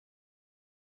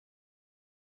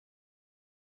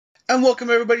And welcome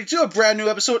everybody to a brand new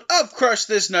episode of Crush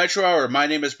This Nitro Hour. My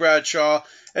name is Bradshaw,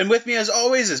 and with me as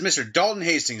always is Mr. Dalton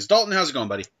Hastings. Dalton, how's it going,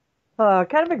 buddy?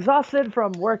 Kind of exhausted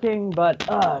from working, but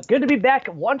good to be back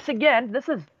once again. This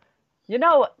is,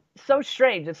 so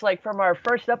strange. It's like from our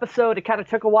first episode, it kind of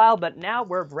took a while, but now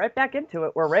we're right back into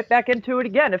it. We're right back into it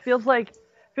again. It feels like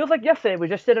yesterday we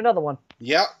just did another one.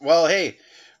 Yeah, well, hey,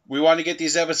 we want to get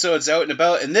these episodes out and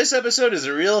about, and this episode is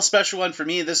a real special one for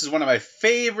me. This is one of my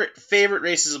favorite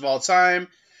races of all time,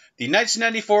 the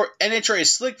 1994 NHRA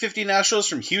Slick 50 Nationals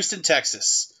from Houston,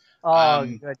 Texas. Oh,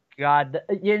 good God.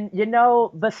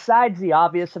 Besides the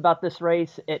obvious about this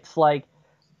race, it's like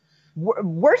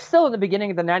we're still in the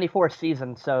beginning of the 94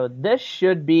 season, so this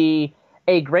should be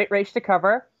a great race to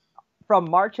cover. From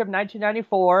March of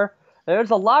 1994,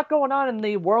 there's a lot going on in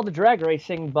the world of drag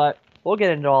racing, but we'll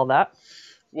get into all that.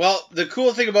 Well, the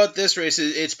cool thing about this race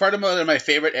is it's part of one of my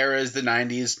favorite eras, the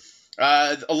 90s.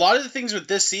 A lot of the things with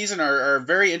this season are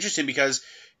very interesting because,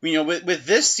 with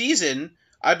this season,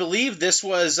 I believe this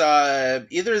was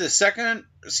either the second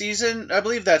season, I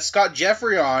believe that Scott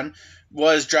Jeffrion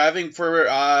was driving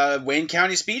for Wayne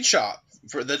County Speed Shop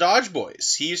for the Dodge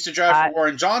Boys. He used to drive for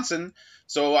Warren Johnson,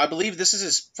 so I believe this is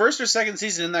his first or second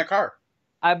season in that car.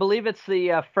 I believe it's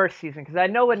the first season, because I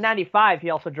know in 95 he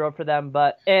also drove for them,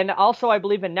 and also I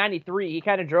believe in 93 he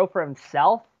kind of drove for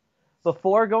himself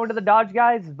before going to the Dodge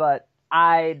guys, but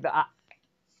I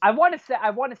want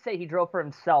to say he drove for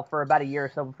himself for about a year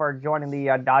or so before joining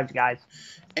the Dodge guys.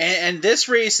 And this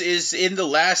race is in the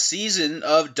last season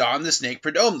of Don the Snake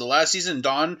Prudhomme, the last season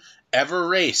Don ever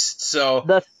raced. So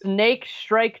the Snake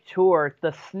Strike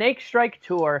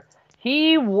Tour.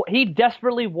 He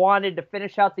desperately wanted to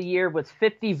finish out the year with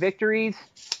 50 victories.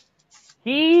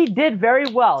 He did very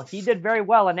well.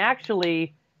 And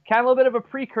actually, kind of a little bit of a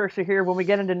precursor here when we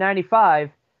get into 95.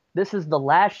 This is the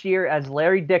last year as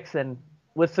Larry Dixon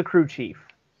was the crew chief.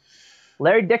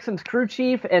 Larry Dixon's crew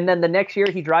chief, and then the next year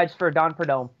he drives for Don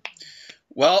Prudhomme.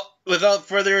 Well, without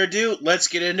further ado, let's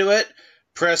get into it.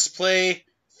 Press play.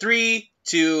 3,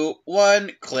 2,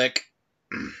 1, click.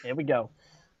 Here we go.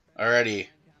 Alrighty.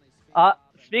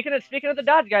 Speaking of the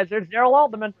Dodge guys, there's Daryl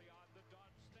Alderman.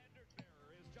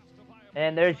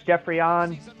 And there's Jeffrey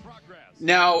on.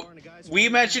 Now, we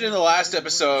mentioned in the last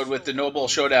episode with the No Bull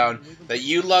Showdown that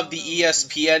you love the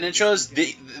ESPN intros.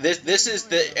 This is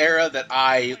the era that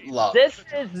I love. This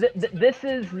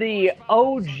is the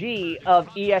OG of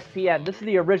ESPN. This is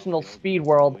the original Speed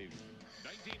World.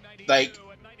 Like,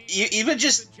 even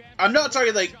just, I'm not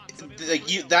talking like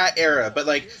that era, but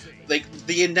like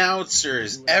the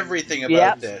announcers, everything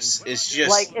about this is just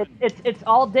like it's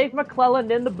all Dave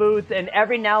McClellan in the booth, and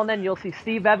every now and then you'll see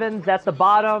Steve Evans at the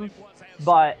bottom.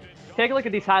 But take a look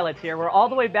at these highlights here. We're all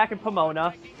the way back in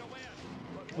Pomona,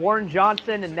 Warren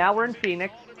Johnson, and now we're in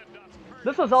Phoenix.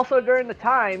 This was also during the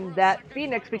time that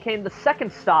Phoenix became the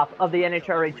second stop of the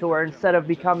NHRA Tour instead of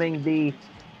becoming the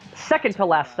second to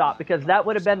last stop, because that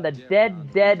would have been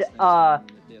the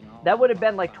that would have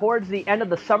been like towards the end of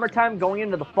the summertime going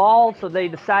into the fall, so they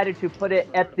decided to put it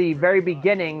at the very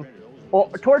beginning, or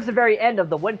towards the very end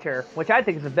of the winter, which I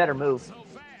think is a better move.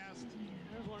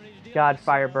 God,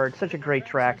 Firebird, such a great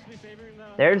track.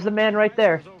 There's the man right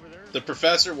there. The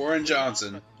Professor Warren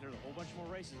Johnson.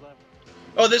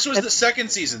 Oh, this was the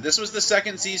second season. This was the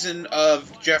second season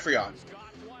of Jeffrion.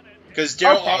 Because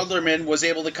Daryl Alderman was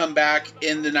able to come back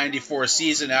in the 94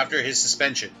 season after his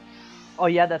suspension. Oh,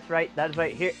 yeah, that's right. That's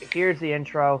right. Here's the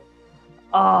intro.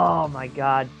 Oh, my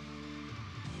God.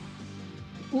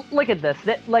 Look at this.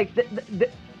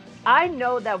 I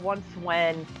know that once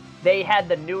when they had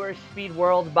the newer Speed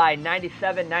World by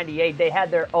 97, 98, they had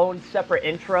their own separate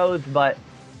intros, but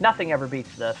nothing ever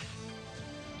beats this.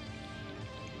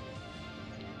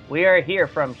 We are here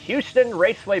from Houston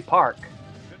Raceway Park.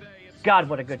 God,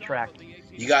 what a good track.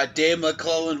 You got Dave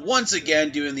McClellan once again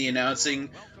doing the announcing,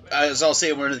 as I'll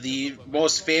say, one of the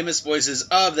most famous voices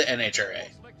of the NHRA.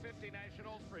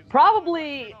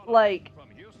 Probably,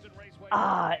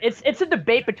 it's a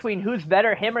debate between who's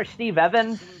better, him or Steve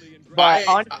Evans. But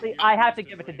honestly, I have to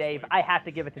give it to Dave. I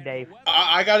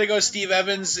I got to go Steve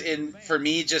Evans for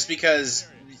me, just because,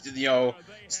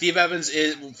 Steve Evans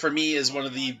is one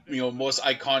of the most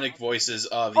iconic voices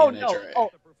of the NHRA.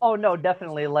 Oh no,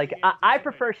 definitely. I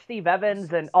prefer Steve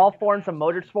Evans in all forms of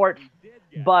motorsports,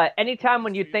 but anytime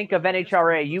when you think of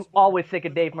NHRA, you always think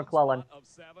of Dave McClellan.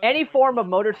 Any form of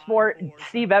motorsport,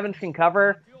 Steve Evans can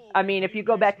cover. I mean, if you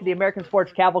go back to the American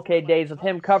Sports Cavalcade days with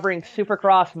him covering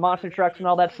Supercross, monster trucks, and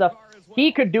all that stuff,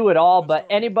 he could do it all, but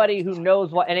anybody who knows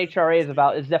what NHRA is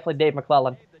about is definitely Dave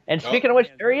McClellan. And speaking of which,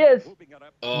 there he is.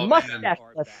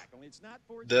 Mustacheless.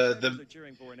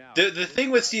 The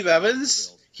thing with Steve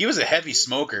Evans, he was a heavy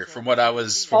smoker from what I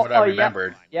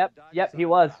remembered. Yep, he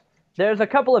was. There's a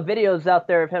couple of videos out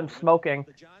there of him smoking.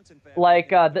 Like,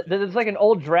 there's like an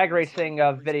old drag racing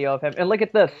video of him. And look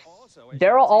at this.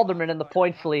 Daryl Alderman in the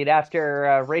points lead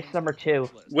after race number 2.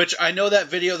 Which I know that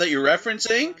video that you're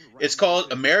referencing. It's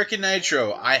called American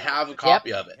Nitro. I have a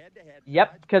copy of it.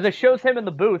 Yep, because it shows him in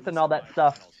the booth and all that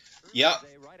stuff. Yep.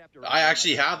 I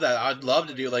actually have that. I'd love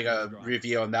to do like a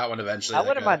review on that one eventually. I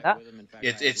wouldn't mind that.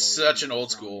 It's such an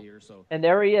old school. And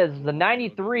there he is, the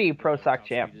 '93 Pro Stock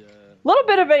champ. Little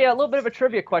bit of a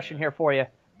trivia question here for you.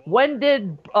 When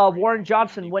did Warren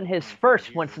Johnson win his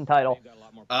first Winston title?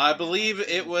 I believe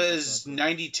it was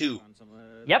 92.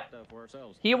 Yep.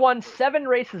 He won 7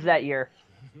 races that year.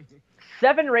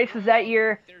 7 races that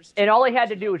year, and all he had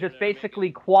to do was just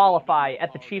basically qualify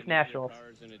at the Chief Nationals.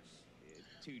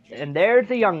 And there's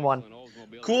the young one.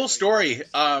 Cool story.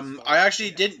 I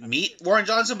actually didn't meet Warren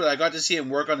Johnson, but I got to see him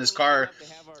work on his car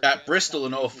at Bristol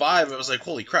in 05. I was like,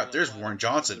 holy crap, there's Warren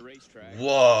Johnson.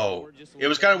 Whoa. It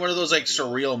was kind of one of those like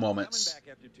surreal moments.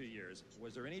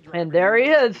 And there he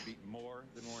is.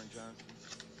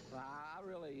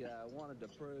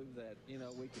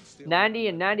 90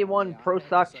 and 91 Pro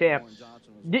Stock champ.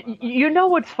 You know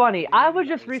what's funny? I was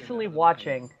just recently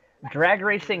watching Drag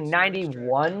Racing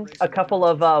 91 a couple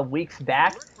of weeks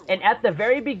back, and at the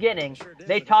very beginning,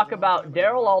 they talk about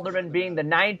Daryl Alderman being the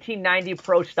 1990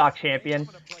 Pro Stock champion,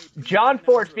 John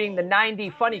Force being the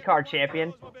 90 Funny Car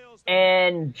champion,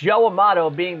 and Joe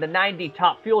Amato being the 90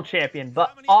 Top Fuel champion.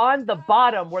 But on the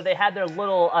bottom, where they had their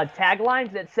little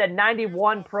taglines, it said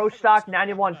 91 Pro Stock,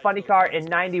 91 Funny Car, and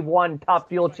 91 Top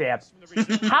Fuel champ.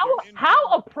 How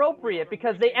appropriate,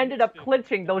 because they ended up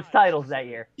clinching those titles that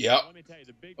year. Yep.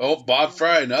 Oh, Bob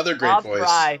Fry, another great voice. Bob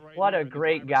Fry, what a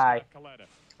great guy.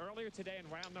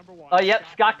 Oh, yep,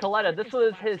 Scott Coletta. This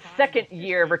was his second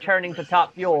year returning to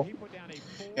Top Fuel.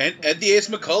 And the Ace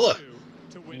McCullough.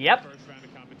 Yep.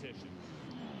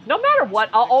 No matter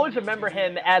what, I'll always remember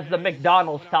him as the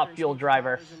McDonald's Top Fuel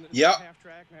driver. Yep.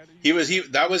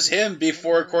 That was him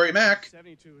before Corey Mack.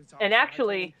 And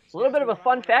actually, a little bit of a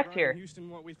fun fact here.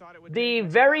 The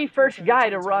very first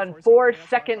guy to run 4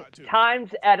 second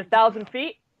times at 1,000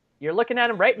 feet, you're looking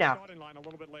at him right now.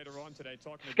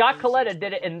 Scott Coletta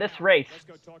did it in this race.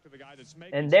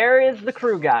 And there is the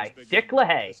crew guy, Dick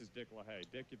LaHaye.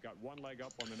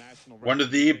 One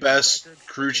of the best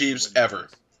crew chiefs ever.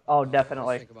 Oh,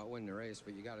 definitely. Think about winning the race,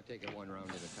 but you got to take it one round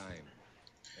at a time,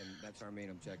 and that's our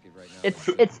main objective right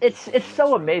now. It's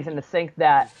so amazing to think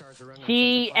that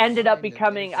he ended up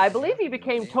becoming, I believe he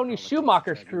became Tony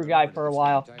Schumacher's crew guy for a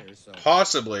while.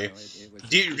 Possibly.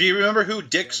 Do you remember who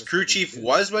Dick's crew chief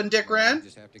was when Dick ran?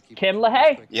 Kim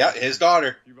LaHaye. Yeah, his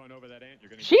daughter.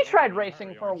 She tried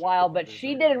racing for a while, but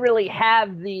she didn't really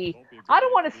have the, I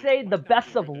don't want to say the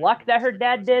best of luck that her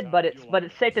dad did, but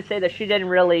it's safe to say that she didn't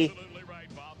really.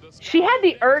 She had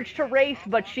the urge to race,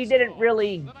 but she didn't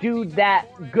really do that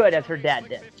good as her dad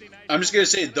did. I'm just going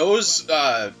to say, those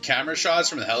camera shots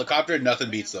from the helicopter, nothing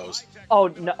beats those. Oh,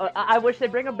 no, I wish they'd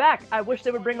bring them back. I wish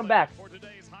they would bring them back.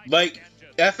 Like,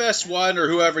 FS1 or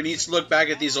whoever needs to look back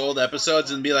at these old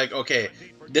episodes and be like, okay,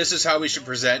 this is how we should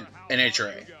present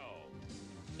NHRA.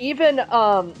 Even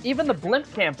the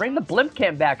blimp cam. Bring the blimp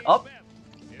cam back. Up.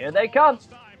 Here they come.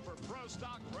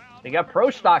 They got Pro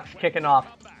Stocks kicking off.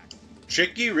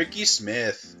 Tricky Ricky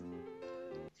Smith.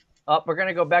 Oh, we're going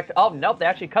to go back to... Oh, nope, they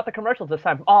actually cut the commercials this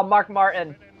time. Oh, Mark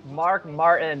Martin. Mark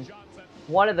Martin.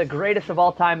 One of the greatest of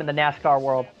all time in the NASCAR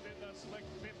world.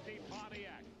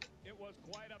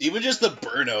 Even just the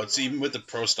burnouts, even with the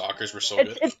Pro Stockers, were so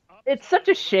good. It's such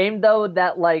a shame, though,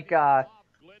 that, like...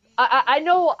 I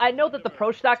know that the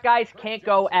Pro Stock guys can't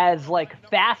go as, like,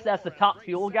 fast as the Top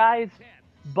Fuel guys,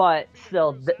 but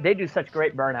still, they do such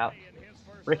great burnouts.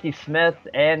 Ricky Smith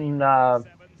and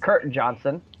Kurt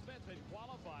Johnson.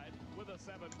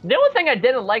 The only thing I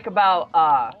didn't like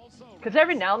about, because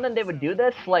every now and then they would do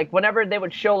this, like whenever they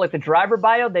would show like the driver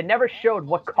bio, they never showed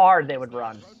what car they would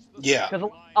run. Yeah.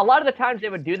 Because a lot of the times they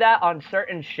would do that on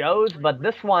certain shows, but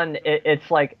this one,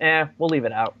 it's like, we'll leave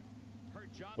it out.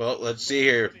 Well, let's see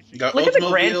here. You got Look at the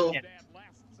grandstand.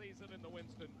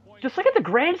 Just look at the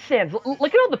grandstands.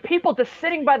 Look at all the people just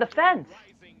sitting by the fence.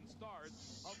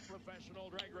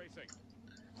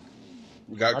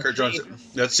 We got Kurt Johnson.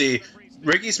 Let's see.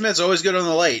 Ricky Smith's always good on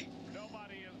the light.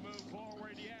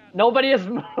 Nobody has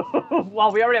moved.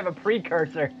 Well, we already have a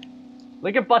precursor.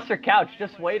 Look at Buster Couch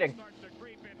just waiting.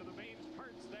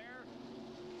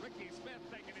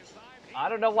 I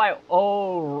don't know why.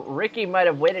 Oh, Ricky might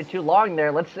have waited too long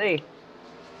there. Let's see.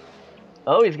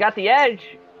 Oh, he's got the edge.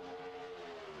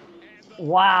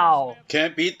 Wow.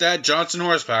 Can't beat that Johnson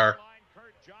horsepower.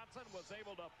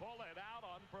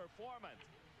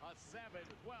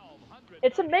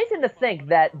 It's amazing to think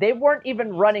that they weren't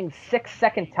even running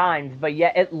 6-second times, but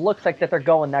yet it looks like that they're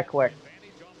going that quick.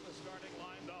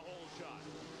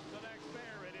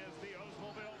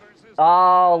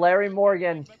 Oh, Larry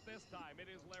Morgan.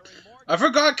 I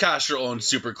forgot Castro owned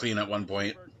Super Clean at one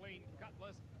point.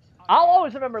 I'll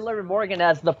always remember Larry Morgan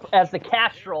as the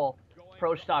Castrol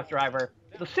Pro Stock driver.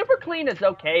 The Super Clean is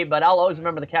okay, but I'll always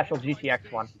remember the Castrol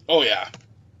GTX one. Oh, yeah.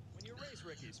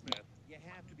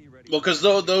 Well, because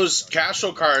those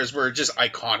Castro cars were just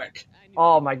iconic.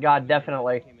 Oh, my God,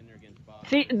 definitely.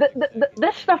 See,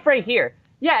 this stuff right here,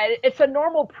 yeah, it's a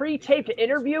normal pre-taped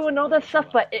interview and all that stuff,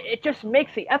 but it just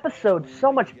makes the episode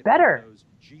so much better.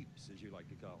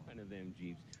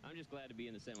 I'm just glad to be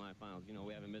in the semifinals. You know,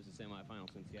 we haven't missed a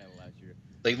semifinal since Seattle last year.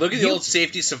 Like, look at the old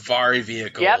safety Safari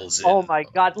vehicles. Yep. And... Oh, my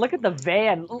God. Look at the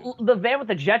van. The van with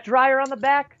the jet dryer on the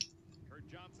back.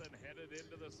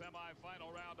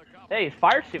 Hey, his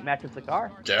fire suit matches the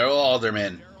car. Daryl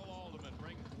Alderman.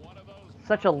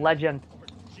 Such a legend.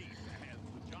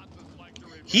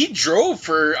 He drove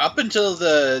for up until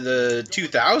the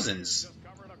 2000s.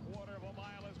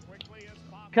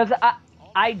 Because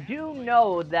I do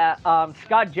know that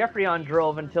Scott Jeffreyon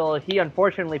drove until he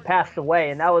unfortunately passed away,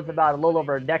 and that was about a little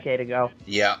over a decade ago.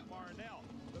 Yeah.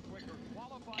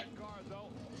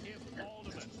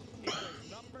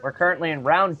 We're currently in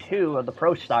round 2 of the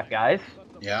Pro Stock, guys.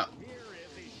 Yeah.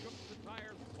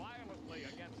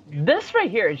 This right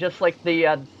here is just like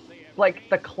the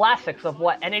classics of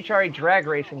what NHRA drag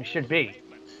racing should be.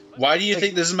 Why do you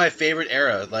think this is my favorite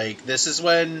era? Like, this is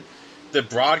when the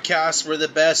broadcasts were the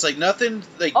best. Like, nothing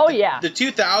like the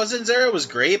 2000s era was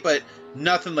great, but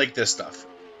nothing like this stuff.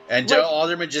 And Daryl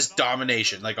Alderman just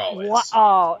domination, like always.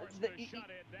 Wow.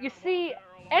 You see,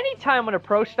 anytime when a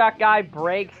Pro Stock guy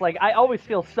breaks, like, I always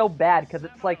feel so bad because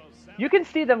it's like you can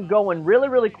see them going really,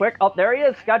 really quick. Oh, there he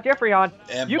is, Scott Jeffreyon.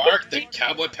 And Mark the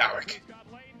Cowboy Powick.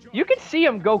 You can see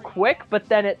him go quick, but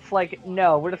then it's like,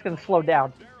 no, we're just going to slow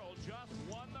down.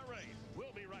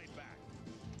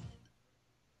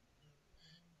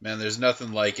 Man, there's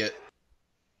nothing like it.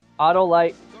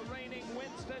 Autolite.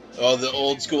 Oh, the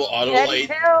old school Autolite. Eddie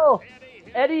Hill!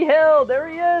 Eddie Hill, there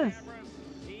he is!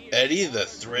 Eddie the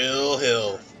Thrill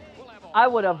Hill. I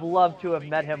would have loved to have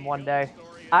met him one day.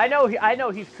 I know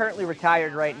he's currently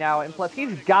retired right now, and plus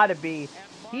he's got to be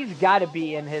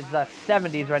in his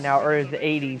 70s right now, or his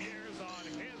 80s.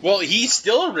 Well, he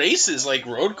still races like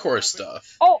road course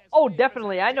stuff. Oh,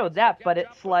 definitely, I know that, but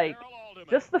it's like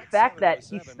just the fact that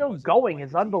he's still going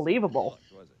is unbelievable.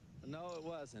 No, it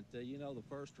wasn't. You know, the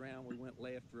first round we went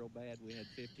left real bad. We had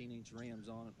 15-inch rims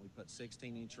on it. We put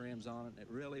 16-inch rims on it. It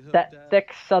really hooked that up.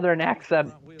 Thick Southern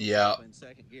accent. Yeah. In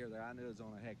second gear there, I knew it was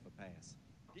on a heck of a pass.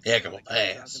 Heck of a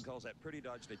pass. Calls that pretty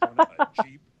Dodge Daytona a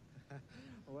Jeep.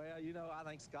 Well, you know, I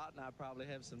think Scott and I probably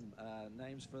have some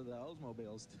names for the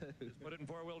Oldsmobiles, too. Put it in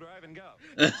four-wheel drive and go.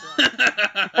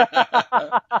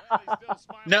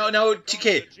 No,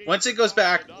 TK, once it goes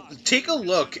back, take a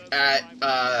look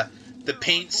at the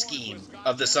paint scheme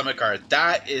of the Summit car.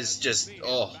 That is just,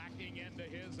 oh.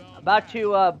 About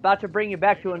to bring you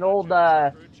back to an old,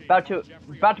 about to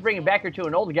bring you back here to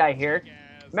an old guy here.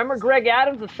 Remember Greg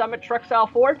Adams, the Summit truck style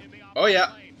Ford? Oh,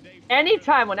 yeah.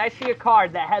 Anytime when I see a car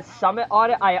that has Summit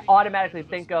on it, I automatically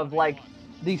think of, like,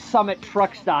 the Summit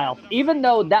truck style. Even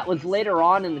though that was later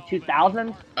on in the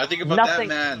 2000s. I think about that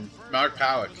man, Mark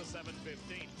Powick.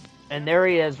 And there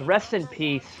he is. Rest in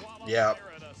peace. Yeah.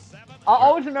 I'll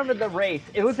always remember the race.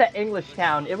 It was at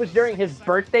Englishtown. It was during his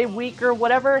birthday week or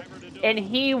whatever. And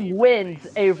he wins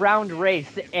a round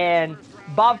race. And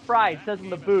Bob Fry says in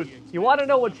the booth, "You want to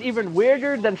know what's even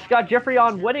weirder than Scott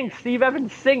Jeffreyon winning? Steve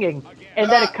Evans singing." And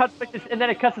then it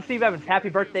cuts to Steve Evans. Happy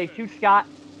birthday to Scott.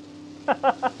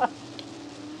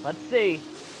 Let's see.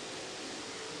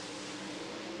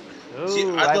 Ooh,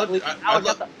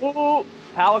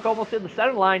 Powick almost hit the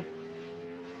center line.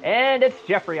 And it's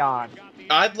Jeffreyon.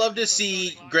 I'd love to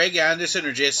see Greg Anderson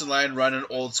or Jason Lyon run an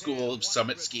old school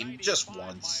Summit scheme just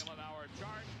once.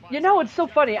 You know, it's so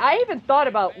funny. I even thought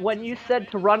about when you said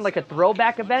to run like a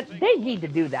throwback event. They need to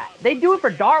do that. They do it for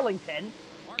Darlington.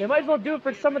 They might as well do it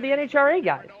for some of the NHRA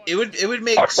guys. It would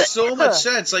make so much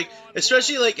sense, like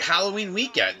especially like Halloween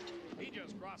weekend.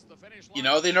 You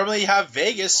know, they normally have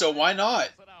Vegas, so why not?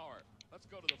 Let's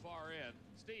go to the far end.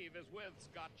 Steve is with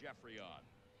Scott Jeffreyon.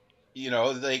 You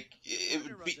know, like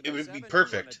it would be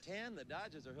perfect. The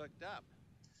Dodges are hooked up.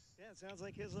 Yeah, it sounds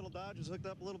like his little Dodge is hooked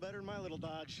up a little better than my little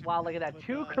Dodge. Wow, look at that.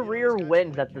 2 career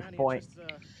wins at this point.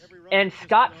 And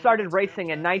Scott started racing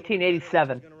in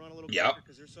 1987. Yep.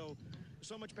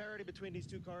 so much parity between these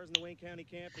two cars in the Wayne County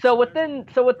camp. So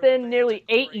within nearly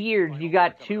 8 years, you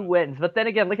got 2 wins. But then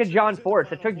again, look at John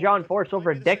Force. It took John Force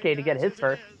over a decade to get his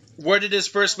first. Where did his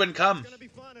first win come?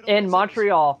 In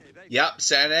Montreal. Yep,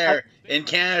 Saint Air in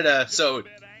Canada. So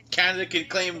Canada can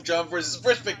claim John Force's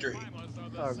first victory.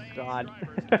 Oh, God.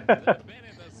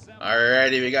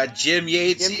 Alrighty, we got Jim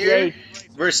Yates here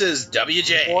versus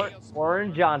WJ.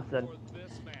 Warren Johnson.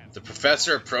 The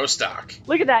professor of Pro Stock.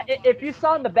 Look at that. If you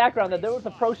saw in the background that there was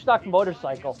a Pro Stock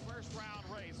motorcycle.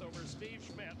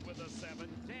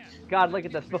 God, look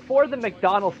at this. Before the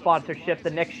McDonald's sponsorship the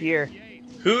next year.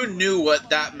 Who knew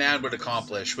what that man would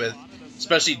accomplish with,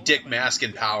 especially Dick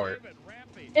Maskin power?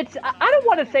 I don't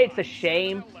want to say it's a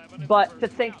shame, but to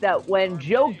think that when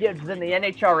Joe Gibbs in the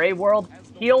NHRA world,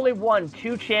 he only won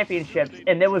 2 championships,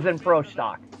 and it was in Pro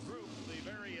Stock.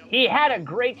 He had a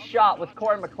great shot with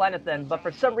Corey McLenithan, but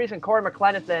for some reason Corey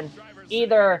McLenithan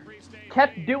either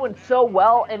kept doing so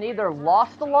well and either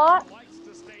lost a lot,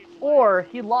 or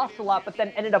he lost a lot but then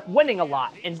ended up winning a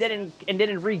lot and didn't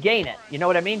regain it. You know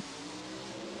what I mean?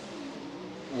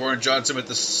 Warren Johnson with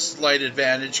the slight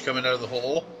advantage coming out of the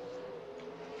hole.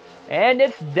 And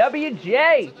it's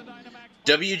WJ.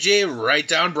 WJ right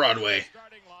down Broadway.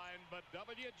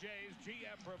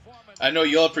 I know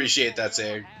you'll appreciate that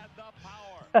saying.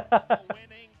 If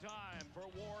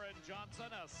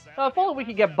only we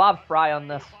could get Bob Fry on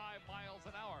this.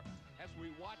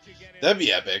 That'd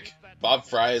be epic. Bob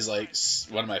Fry is like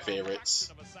one of my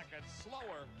favorites.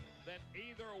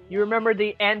 You remember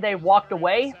the "And They Walked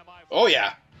Away"? Oh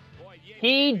yeah.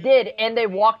 He did "And They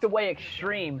Walked Away"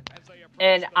 Extreme.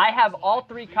 And I have all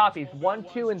 3 copies, 1,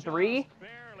 2, and 3.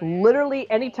 Literally,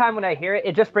 anytime when I hear it,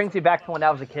 it just brings me back to when I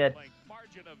was a kid.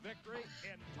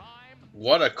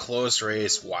 What a close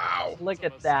race. Wow. Look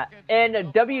at that. And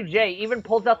WJ even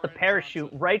pulls out the parachute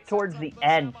right towards the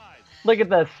end. Look at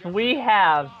this. We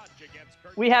have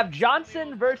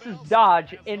Johnson versus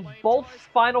Dodge in both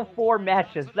Final 4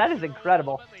 matches. That is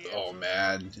incredible. Oh,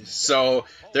 man. So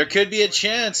there could be a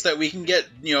chance that we can get,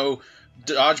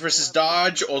 Dodge versus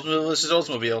Dodge, Oldsmobile versus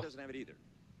Oldsmobile.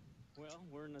 Well,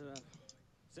 we're in the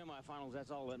semifinals. That's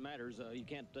all that matters. You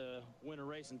can't win a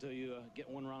race until you get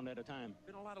one round at a time.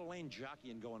 Been a lot of lane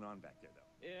jockeying going on back there,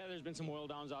 though. Yeah, there's been some oil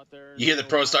downs out there. You hear the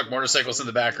Pro Stock motorcycles in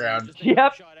the background.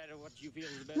 Yep.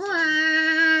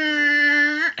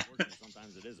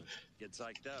 Sometimes it isn't. Get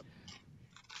psyched up.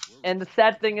 And the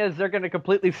sad thing is they're going to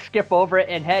completely skip over it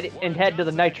and head to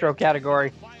the Nitro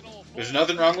category. There's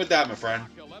nothing wrong with that, my friend.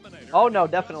 Oh, no,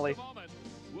 definitely.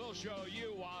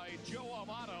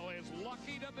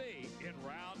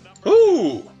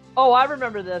 Ooh! Oh, I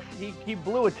remember this. He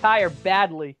blew a tire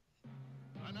badly.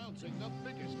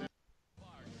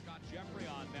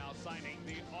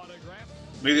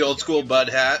 Maybe the old school Bud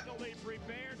hat.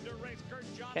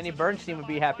 Kenny Bernstein would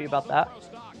be happy about that.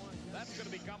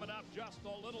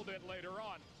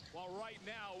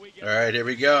 Alright, here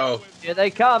we go. Here they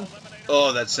come.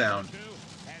 Oh, that sound.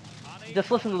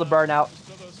 Just listen to the burnout.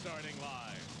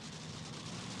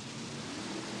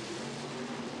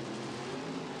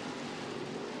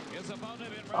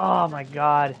 Oh my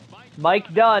God.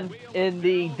 Mike Dunn in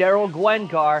the Daryl Gwen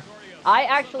car. I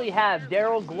actually have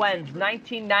Daryl Gwen's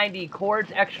 1990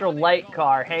 Cords Extra Light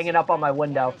car hanging up on my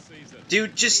window.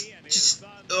 Dude,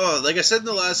 like I said in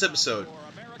the last episode,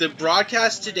 the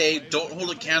broadcast today don't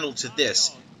hold a candle to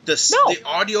this. The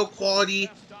audio quality,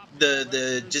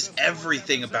 just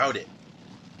everything about it.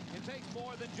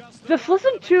 Just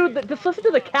listen to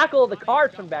the cackle of the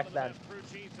cars from back then.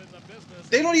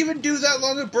 They don't even do that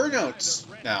long of burnouts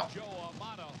now.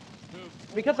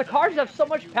 Because the cars have so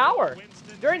much power.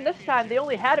 During this time, they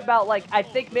only had about, I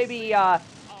think maybe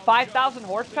 5,000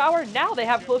 horsepower. Now they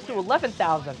have close to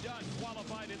 11,000.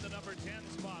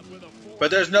 But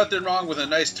there's nothing wrong with a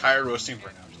nice tire roasting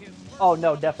burnout. Oh,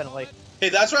 no, definitely. Hey,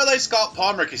 that's why I like Scott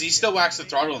Palmer, because he still whacks the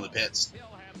throttle in the pits.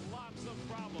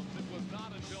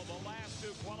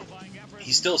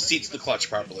 He still seats the clutch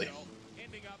properly.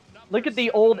 Look at the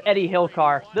old Eddie Hill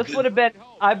car. This would have been,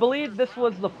 I believe this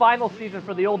was the final season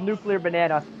for the old Nuclear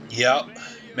Banana. Yep.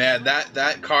 Man,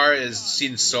 that car has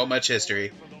seen so much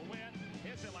history.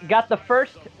 Got the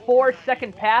first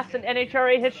 4-second pass in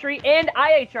NHRA history and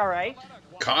IHRA.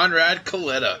 Conrad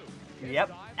Coletta.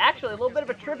 Yep. Actually, a little bit of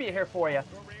a trivia here for you.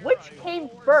 Which came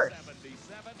first?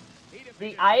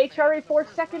 The IHRA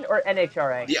 4-second or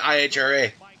NHRA? The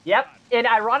IHRA. Yep. And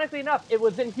ironically enough, it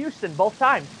was in Houston both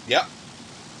times. Yep.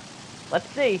 Let's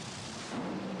see.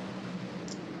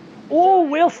 Ooh,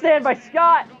 wheel stand by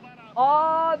Scott.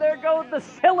 Oh, there go the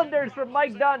cylinders from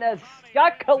Mike Dunn as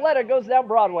Scott Coletta goes down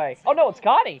Broadway. Oh, no, it's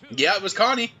Connie. Yeah, it was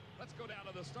Connie.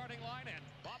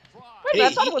 Wait a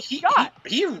minute, I thought it was Scott.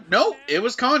 No, it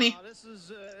was Connie.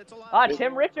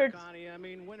 Tim Richards.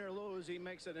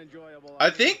 I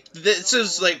think this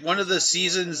is like one of the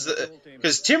seasons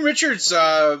because Tim Richards,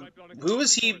 who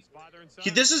was he?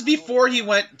 This is before he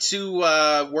went to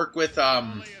work with Chuck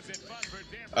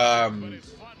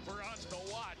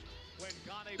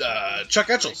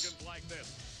Etchels.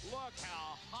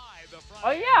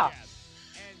 Oh yeah.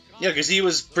 Yeah, because he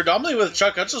was predominantly with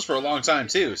Chuck Etchels for a long time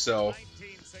too. So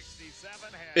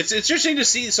it's interesting to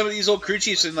see some of these old crew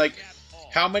chiefs and like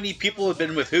how many people have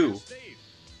been with who.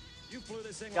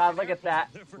 God, look at that.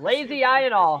 Lazy eye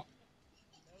and all.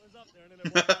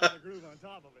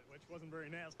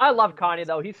 I love Connie,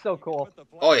 though. He's so cool.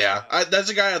 Oh, yeah. That's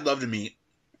a guy I'd love to meet.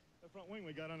 The front wing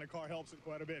we got on the car helps it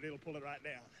quite a bit. It'll pull it right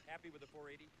down. Happy with the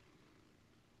 480?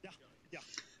 Yeah.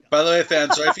 By the way,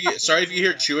 fans, sorry if you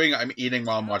hear chewing. I'm eating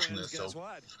while I'm watching this, so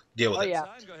deal with it. Oh, yeah.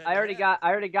 I already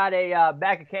got a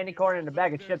bag of candy corn and a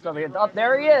bag of chips over here. Oh,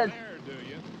 there he is.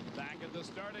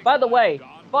 By the way,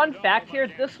 fun fact here,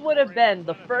 this would have been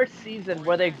the first season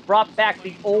where they brought back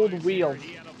the old wheels.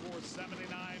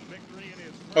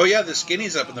 Oh yeah, the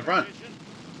skinny's up in the front.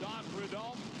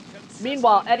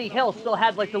 Meanwhile, Eddie Hill still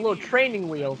had like the little training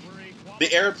wheels.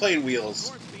 The airplane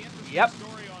wheels. Yep.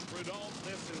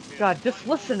 God, just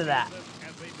listen to that.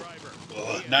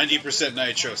 90%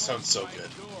 nitro sounds so good.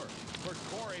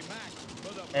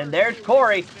 And there's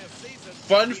Corey.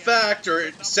 Fun fact,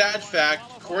 or sad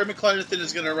fact, Corey McClenathan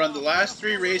is going to run the last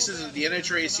 3 races of the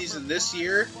NHRA season this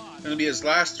year. It's going to be his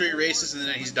last 3 races, and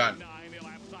then he's done.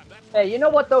 Hey, you know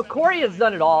what, though? Corey has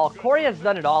done it all. Corey has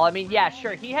done it all. I mean, yeah,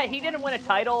 sure, he didn't win a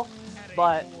title,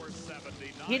 but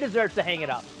he deserves to hang it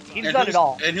up. He's done it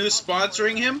all. And who's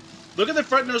sponsoring him? Look at the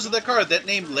front nose of the car. That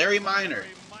name, Larry Minor.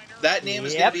 That name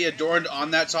is going to be adorned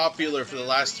on that top wheeler for the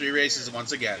last 3 races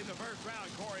once again.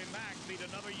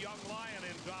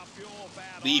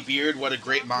 Lee Beard, what a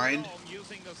great mind.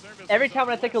 Every time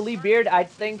I think of Lee Beard, I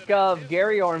think of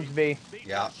Gary Ormsby.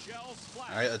 Yeah. All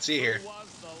right, let's see here.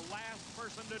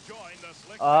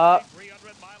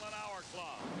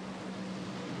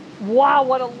 Wow,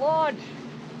 what a launch!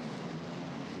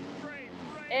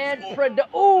 And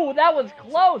ooh, that was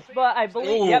close, but I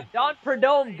believe, yep, Don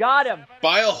Prudhomme got him.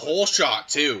 By a hole shot,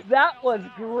 too. That was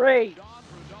great.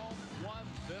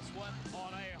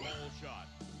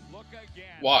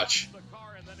 Watch.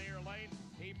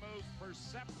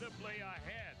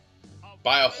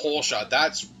 By a hole shot.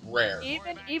 That's rare.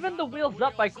 Even the wheels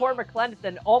up by Corey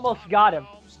McClenathan almost got him.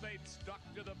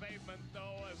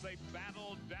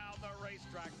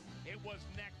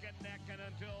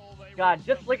 God,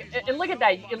 just look at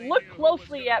that. You look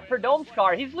closely at Prudhomme's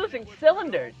car. He's losing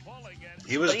cylinders.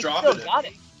 He was dropping it. Got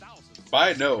it.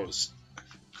 By a nose.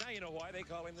 Now you know why they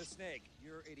call him the Snake.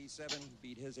 Your 87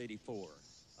 beat his 84.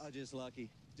 Just lucky.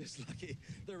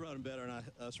 They're running better than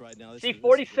us right now. See,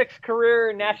 46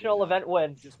 career national event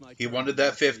win. He wanted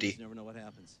that 50. You never know what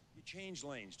happens. You changed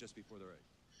lanes just before the race.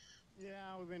 Yeah,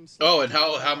 we've been. Oh, and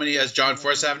how many does John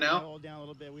Force have now?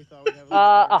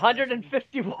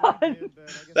 151.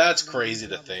 That's crazy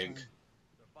to think.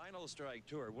 The final strike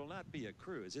tour will not be a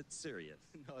cruise. It's serious.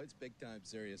 No, it's big time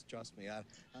serious. Trust me. I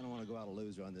don't want to go out a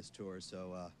loser on this tour.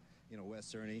 So,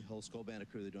 Wes Cerny, whole Skull Bandit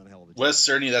crew, they're doing a hell of a job. Wes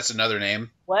Cerny, that's another name.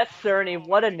 Wes Cerny,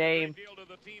 what a name.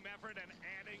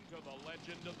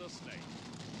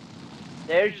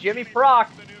 There's Jimmy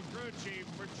Prock.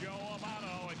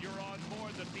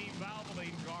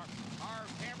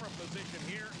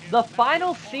 The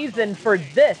final season for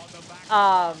this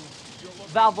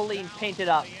Valvoline painted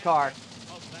up car.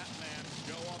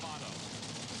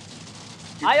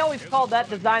 I always called that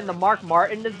design the Mark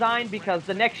Martin design because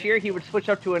the next year he would switch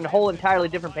up to a whole entirely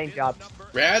different paint job.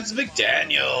 Rance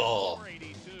McDaniel.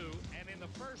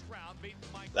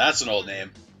 That's an old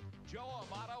name.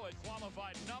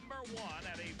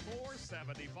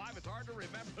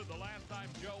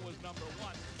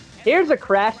 Here's a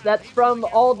crash that's from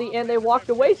all the And They Walked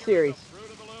Away series.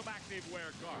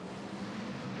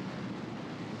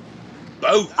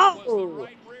 Both. Oh!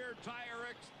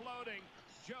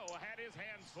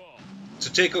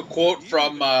 To take a quote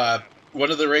from one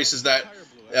of the races that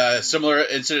similar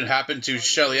incident happened to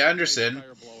Shelly Anderson,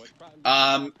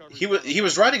 he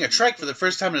was riding a trike for the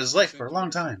first time in his life for a long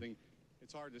time.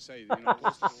 It's hard to say.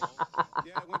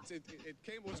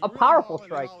 A powerful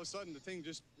trike.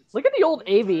 Look at the old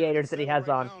aviators that he has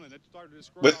on.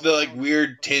 With the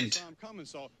weird tint.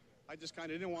 I just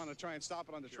kind of didn't want to try and stop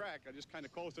it on the track. I just kind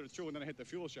of coasted it through, and then I hit the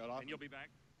fuel shut off. And you'll be back?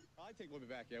 I think we'll be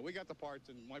back, yeah. We got the parts,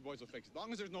 and my boys will fix it. As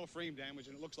long as there's no frame damage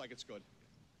and it looks like it's good.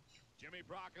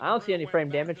 I don't see any frame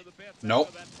damage.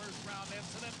 Nope.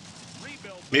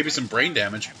 Maybe some brain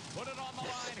damage.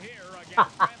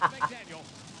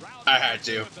 I had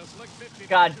to.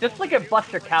 God, just look at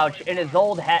Buster Couch in his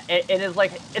old in his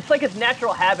it's like his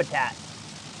natural habitat.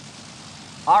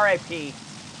 R.I.P.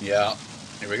 Yeah.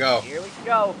 Here we go. Here we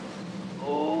go.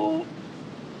 Ooh.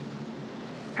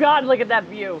 God, look at that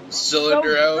view.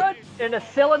 Cylinder so out. Good. And a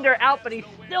cylinder out, but he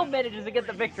still manages to get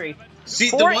the victory. See,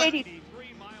 480.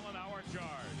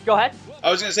 Go ahead.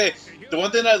 I was gonna say, the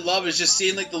one thing I love is just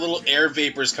seeing like the little air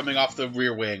vapors coming off the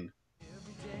rear wing.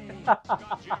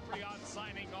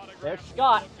 There's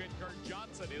Scott.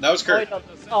 That was Kurt. Oh,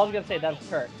 wait, no. I was gonna say that was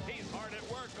Kurt.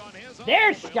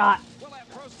 There's Scott.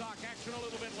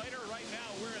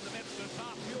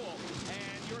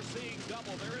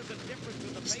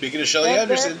 Speaking of Shelly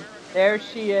Anderson. There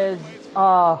she is.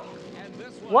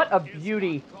 What a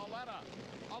beauty.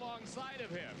 Alongside of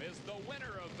him is the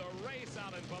winner of the race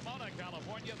out in Pomona,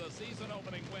 California, the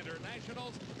season-opening Winter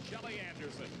Nationals, Shelly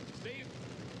Anderson. Steve?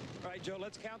 All right, Joe,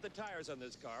 let's count the tires on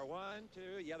this car. 1,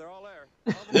 2, yeah, they're all there.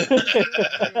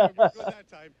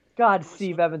 God,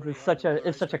 Steve Evans is such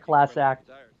a class act.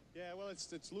 Yeah, well,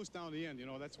 it's loose down the end. You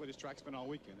know, that's what his track's been all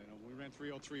weekend. You know, we ran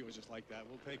 303. It was just like that.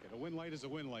 We'll take it. A win light is a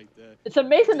win light. It's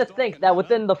amazing to think that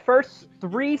within the first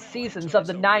 3 seasons of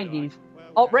the 90s.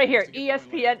 Oh, right here,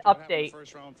 ESPN update.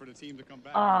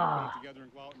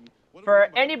 For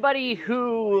anybody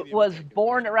who was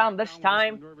born around this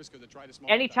time,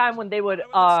 anytime when they would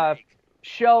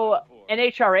show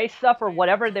NHRA stuff or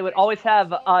whatever, they would always have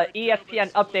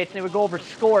ESPN updates, and they would go over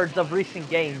scores of recent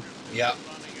games. Yeah.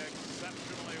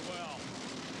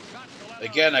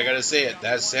 Again, I gotta say it,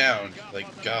 that sound,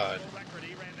 like, God.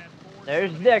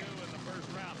 There's Dick.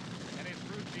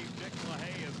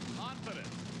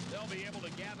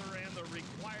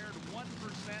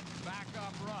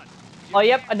 Oh,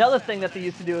 yep, another thing that they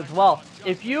used to do as well.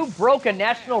 If you broke a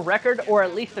national record or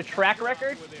at least a track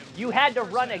record, you had to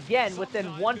run again within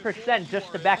 1%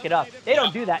 just to back it up. They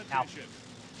don't do that now.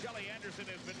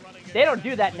 They don't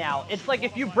do that now. It's like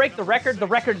if you break the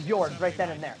record's yours right then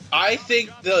and there. I think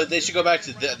they should go back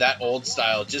to that old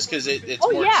style just because it's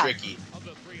more tricky.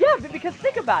 Yeah, because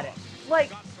think about it.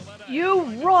 Like, you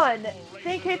run,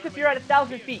 say in case if you're at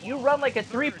 1,000 feet, you run like a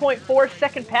 3.4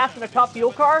 second pass in a top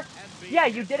fuel car. Yeah,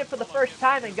 you did it for the first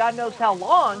time and God knows how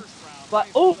long, but,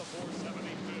 oh!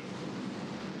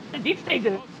 Deep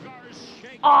stages.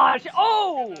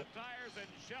 Oh!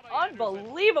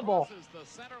 Unbelievable!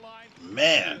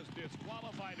 Man.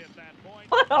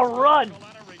 What a run!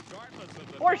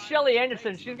 Poor Shelly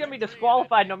Anderson, she's going to be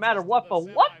disqualified no matter what, but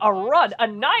what a run! A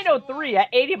 903 at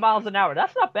 80 miles an hour,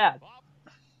 that's not bad.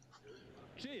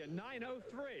 Gee, a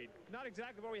 903. Not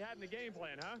exactly what we had in the game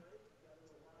plan, huh?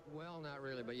 Well, not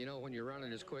really, but you know, when you're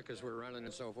running as quick as we're running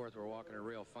and so forth, we're walking a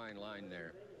real fine line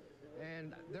there.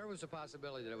 And there was a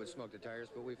possibility that it would smoke the tires,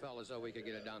 but we felt as though we could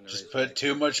get it down the race. Just put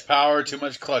too much power, too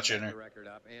much clutch in her. Record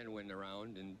up and win the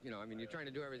round, and you know, I mean, you're trying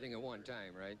to do everything at one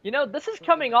time, right? You know, this is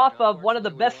coming off of one of the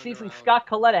best seasons Scott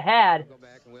Coletta had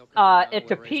at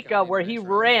Topeka, where he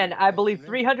ran, I believe,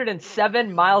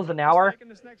 307 miles an hour.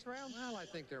 Well, I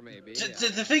think there may be. To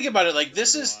think about it, like,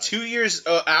 this is 2 years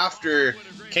after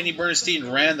Kenny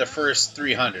Bernstein ran the first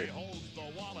 300.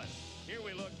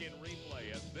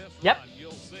 Yep.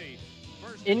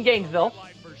 In Gainesville.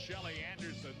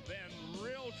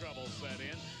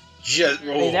 Just,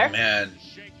 oh, man.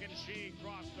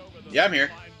 Yeah, I'm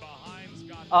here.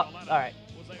 Oh, alright.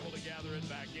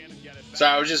 So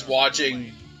I was just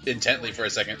watching intently for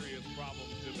a second.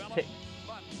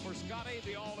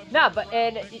 Nah, but,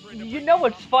 and you know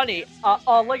what's funny?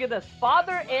 Look at this.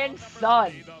 Father and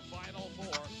son.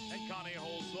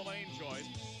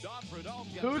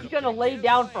 Who's gonna lay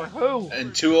down for who?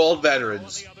 And 2 old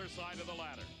veterans.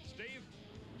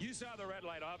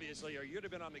 Obviously, or you'd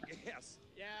have been on the gas.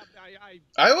 Yeah,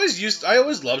 I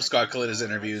always loved Scott Coletta's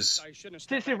interviews.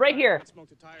 See, right here,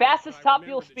 fastest top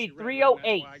fuel speed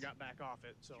 308.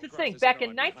 Just think, back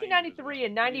in 1993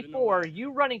 and 94,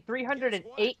 you running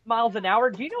 308 miles an hour.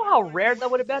 Do you know how rare that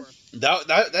would have been?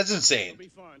 That's insane.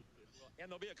 And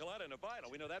there'll be a Coletta in the final.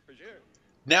 We know that for sure.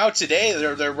 Now today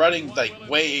they're running like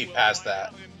way past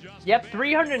that. Yep,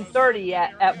 330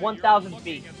 at 1,000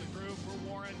 feet.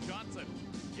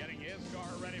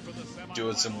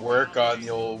 Doing some work on the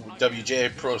old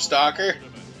WJ Pro Stalker.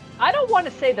 I don't want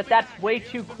to say that that's way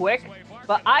too quick,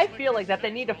 but I feel like that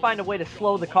they need to find a way to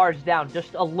slow the cars down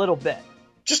just a little bit.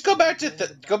 Just go back to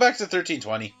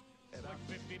 1320.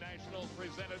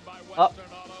 Oh,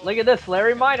 look at this,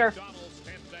 Larry Minor.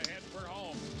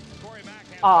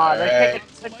 They're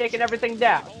taking everything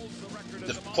down.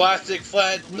 The plastic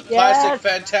Yes,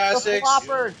 fantastics. the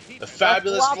floppers. The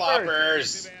fabulous The floppers.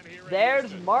 floppers.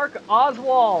 There's Mark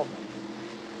Oswald.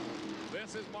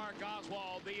 This is Mark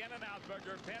Oswald, the In-N-Out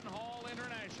Burger Penhall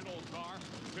International car,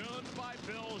 tuned by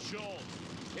Bill Schultz.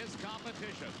 His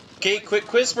competition. Okay, quick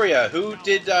quiz for you. Who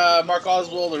did Mark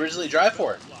Oswald originally drive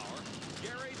for?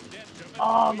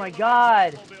 Oh my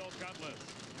God.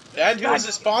 And who was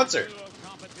the sponsor?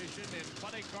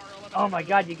 Oh my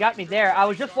God, you got me there. I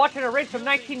was just watching a race from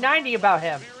 1990 about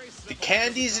him. The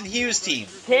Candies and Hughes team.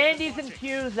 Candies and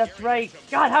Hughes, that's right.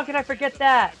 God, how can I forget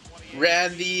that?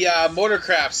 Ran the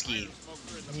motorcraft scheme.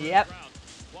 Yep.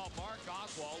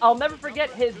 I'll never forget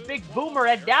his big boomer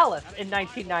at Dallas in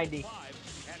 1990.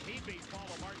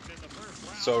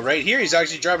 So right here, he's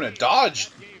actually driving a Dodge.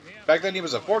 Back then, he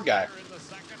was a Ford guy.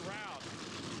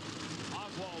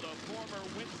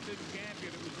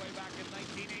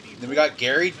 Then we got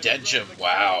Gary Dencham.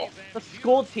 Wow. The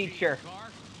school teacher.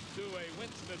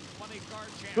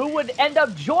 Who would end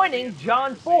up joining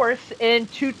John Force in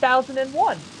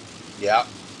 2001. Yeah.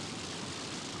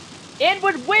 And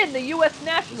would win the U.S.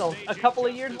 Nationals a couple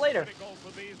of years later.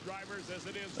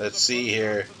 Let's see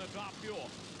here.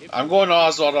 I'm going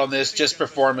Oswald on this, just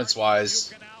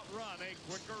performance-wise.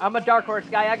 I'm a dark horse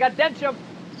guy. I got Dencham.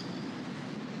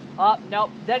 Oh, nope.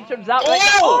 Dencham's out right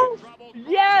now. Oh!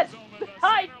 Yes!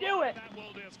 I knew it!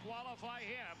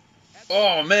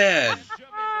 Oh, man.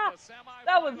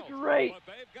 That was great.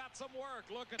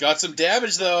 Got some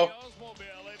damage, though.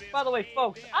 By the way,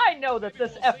 folks, I know that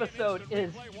this episode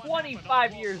is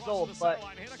 25 years old, but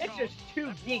it's just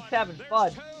two geeks having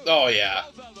fun. Oh, yeah.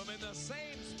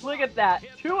 Look at that.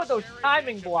 Two of those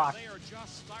timing blocks.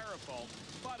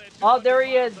 Oh, there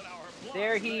he is.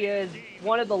 There he is.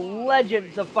 One of the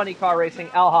legends of funny car racing,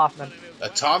 Al Hoffman.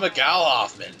 Atomic Al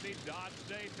Hoffman.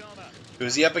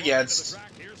 Who's he up against?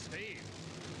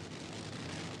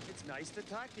 It's nice to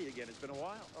talk to you again. It's been a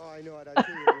while. Oh, I know it. I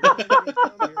tell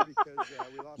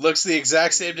you, Looks the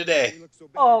exact same today.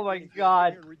 Oh my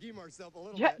God.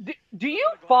 Yeah, do you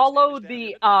follow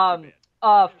the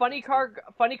funny car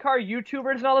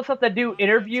YouTubers and all this stuff that do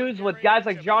interviews with guys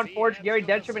like John Force, Gary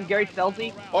Dencham, and Gary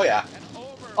Stelzy? Oh yeah.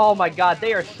 Oh my God,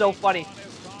 they are so funny.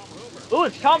 Ooh,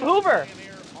 it's Tom Hoover.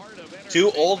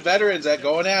 Two old veterans that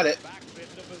going at it.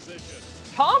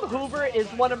 Tom Hoover is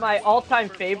one of my all-time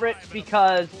favorites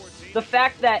because the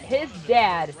fact that his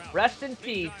dad, rest in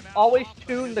peace, always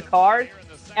tuned the cars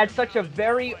at such a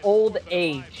very old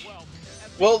age.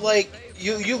 Well, like,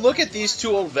 you look at these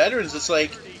two old veterans, it's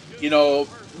like, you know,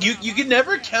 you can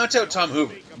never count out Tom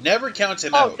Hoover. Never count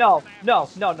him out. Oh, no.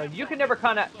 You can never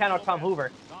count out Tom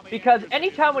Hoover. Because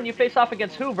anytime when you face off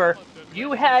against Hoover,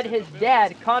 you had his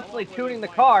dad constantly tuning the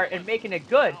car and making it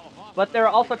good. But there are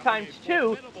also times,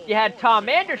 too, you had Tom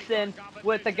Anderson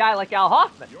with a guy like Al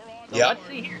Hoffman. So yep. Let's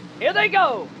see here. Here they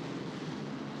go.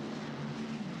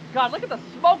 God, look at the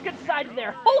smoke inside of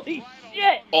there. Holy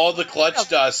shit. All the clutch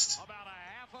dust.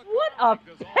 What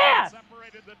a pass.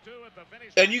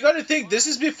 And you got to think, this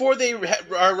is before they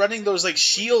are running those, like,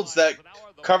 shields that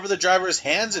cover the driver's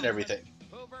hands and everything.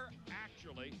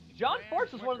 John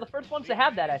Force was one of the first ones to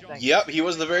have that, I think. Yep, he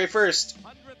was the very first.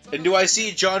 And do I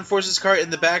see John Force's car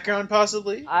in the background,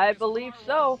 possibly? I believe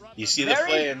so. You see the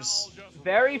flames.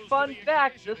 Very fun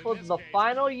fact, this was the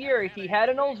final year he had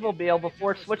an Oldsmobile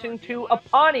before switching to a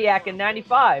Pontiac in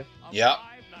 '95. Yep.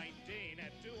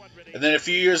 And then a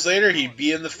few years later, he'd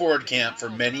be in the Ford camp for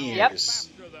many years.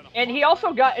 Yep. And he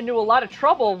also got into a lot of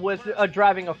trouble with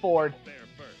driving a Ford.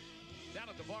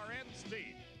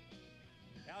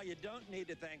 You don't need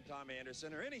to thank Tom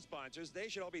Anderson or any sponsors. They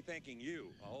should all be thanking you.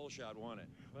 A whole shot won it.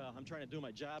 Well, I'm trying to do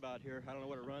my job out here. I don't know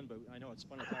what to run, but I know it's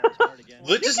fun to start again.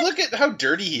 Just look at how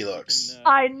dirty he looks.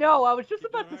 I know. I was just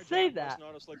about to say that.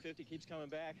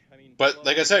 But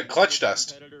like I said, clutch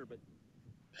dust.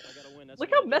 Look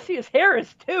how messy his hair is,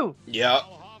 too. Yeah.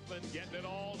 Getting it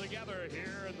all together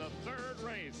here in the third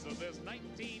race of this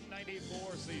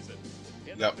 1994 season.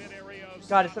 Yep.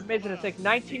 God, it's amazing to think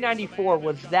 1994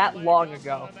 was that long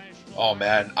ago. Oh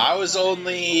man, I was born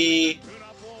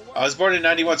in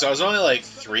 '91, so I was only like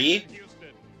 3.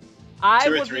 I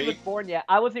wasn't even born yet.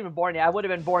 I would have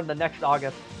been born the next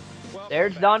August.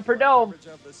 There's Don Perdome.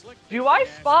 Do I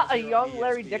spot a young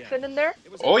Larry Dixon in there?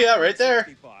 Oh yeah, right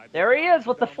there. There he is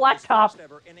with the flat top.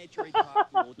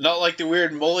 Not like the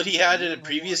weird mullet he had in a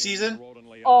previous season.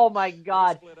 Oh my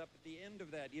God.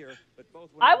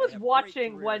 I was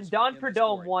watching when Don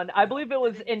Perdome won. I believe it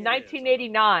was in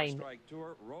 1989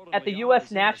 at the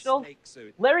U.S. Nationals.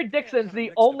 Larry Dixon's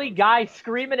the only guy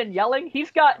screaming and yelling.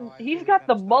 He's got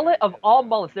the mullet of all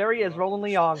mullets. There he is, Roland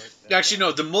Leong. Actually,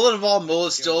 no, the mullet of all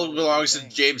mullets still belongs to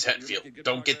James Hetfield.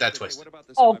 Don't get that twisted.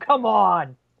 Oh, come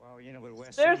on.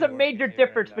 There's a major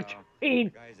difference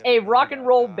between a rock and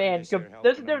roll band.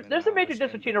 There's a major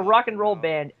difference between a rock and roll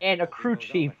band and a crew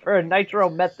chief for a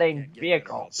nitromethane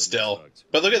vehicle. Still.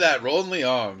 But look at that, Roland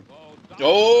Leong.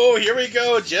 Oh, here we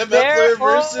go. Jim Epler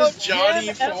versus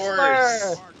Johnny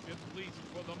Force.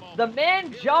 The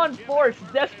man John Force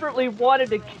desperately wanted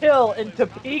to kill in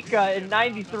Topeka in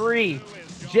 '93.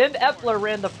 Jim Epler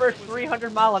ran the first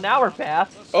 300-mile-an-hour pass.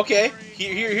 Okay,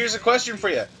 here's a question for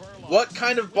you. What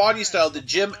kind of body style did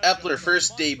Jim Epler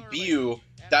first debut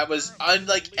that was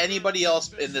unlike anybody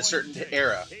else in this certain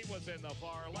era?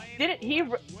 Didn't he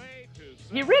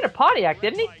ran a Pontiac,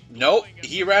 didn't he? Nope,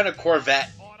 he ran a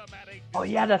Corvette. Oh,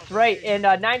 yeah, that's right. In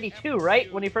 '92,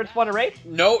 right? When he first won a race?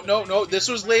 No. This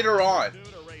was later on.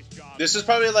 This is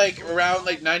probably like around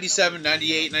like 97,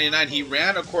 98, 99. He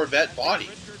ran a Corvette body.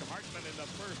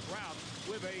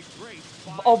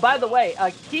 Oh, by the way,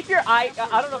 keep your eye...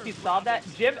 I don't know if you saw that.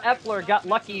 Jim Epler got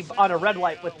lucky on a red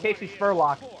light with Casey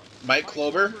Spurlock. Mike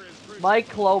Klober? Mike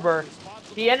Klober.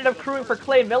 He ended up crewing for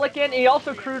Clay Millican. He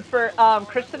also crewed for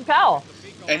Kristen Powell.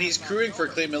 And he's crewing for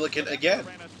Clay Millican again.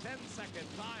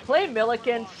 Clay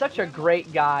Millican, such a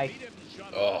great guy.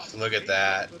 Oh, look at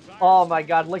that. Oh, my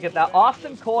God, look at that.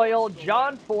 Austin Coyle,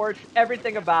 John Force,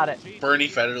 everything about it. Bernie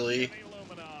Federley.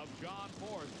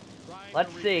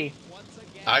 Let's see.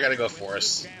 I gotta go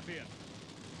Force.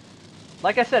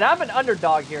 Like I said, I'm an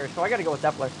underdog here, so I gotta go with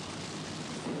Epler.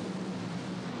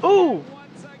 Ooh!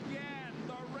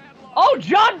 Oh,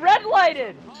 John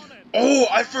red-lighted! Oh,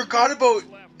 I forgot about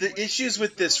the issues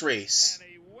with this race.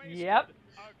 Yep.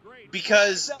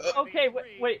 Because... okay,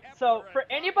 wait. So, for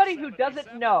anybody who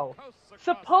doesn't know,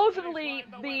 supposedly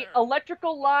the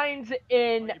electrical lines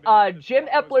in Jim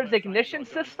Epler's ignition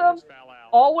system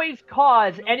always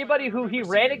cause anybody who he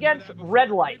ran against red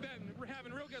light.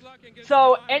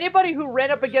 So anybody who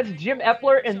ran up against Jim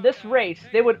Epler in this race,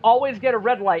 they would always get a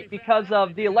red light because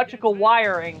of the electrical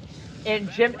wiring in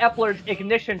Jim Epler's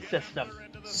ignition system.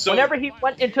 So whenever he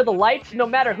went into the lights, no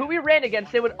matter who he ran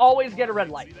against, they would always get a red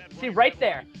light. See, right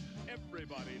there.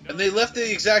 And they left at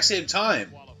the exact same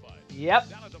time. Yep.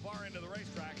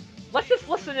 Let's just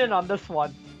listen in on this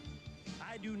one.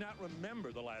 I do not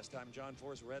remember the last time John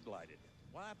Force red-lighted.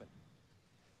 What happened?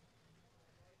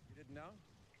 You didn't know?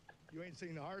 You ain't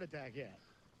seen the heart attack yet.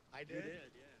 I did? You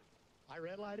did, yeah. I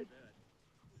red-lighted?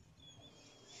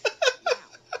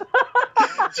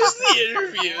 Just the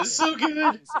interview is so good.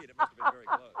 I didn't see it. It must have been very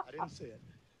close. I didn't see it.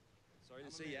 Sorry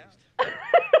to see you. I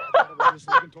thought we were just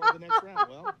looking toward the next round.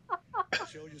 Well, it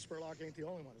shows you Spurlock ain't the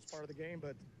only one. It's part of the game,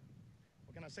 but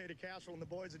what can I say to Castle and the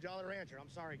boys at Jolly Rancher?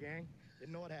 I'm sorry, gang.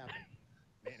 Didn't know what happened.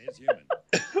 Man, it's human.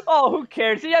 Oh, who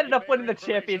cares? He ended up winning the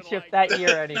championship that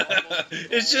year anyway.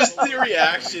 It's just the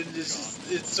reaction.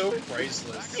 It's so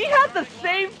priceless. He had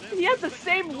the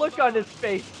same look on his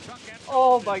face.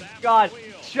 Oh my God.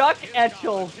 Chuck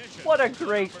Etchell. What a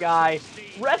great guy.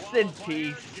 Rest in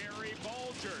peace.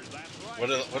 What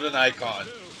an icon.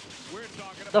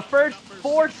 The first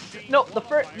the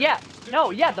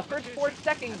first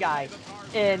 4-second guy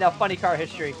in funny car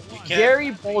history.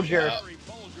 Gary Bolger.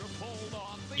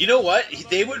 You know what?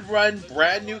 They would run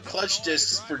brand new clutch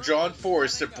discs for John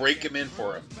Force to break him in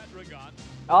for him.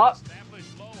 Oh,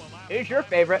 here's your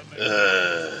favorite.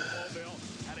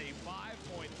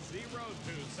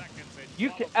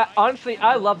 Honestly,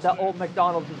 I love that old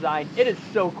McDonald's design. It is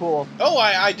so cool. Oh,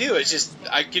 I do. It's just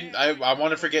I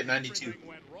want to forget 92.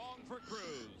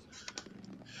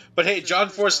 But hey, John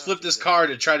Force flipped his car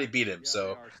to try to beat him.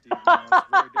 So. It's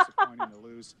very disappointing to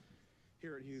lose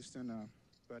here at Houston.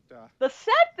 The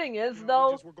sad thing is,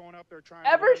 though,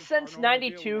 ever since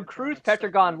 '92, Cruz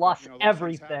Petragon lost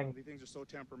everything.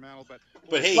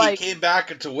 But hey, he came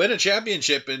back to win a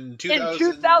championship in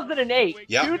 2008.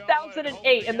 Yep.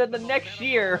 2008, and then the next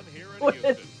year was...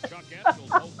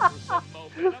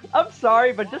 I'm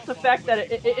sorry, but just the fact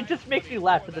that it just makes me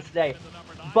laugh to this day.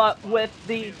 But with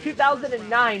the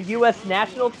 2009 U.S.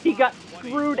 Nationals, he got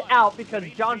screwed out because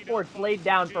John Force laid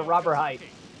down for Robert Height.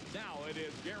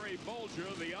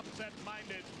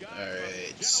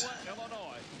 Alright.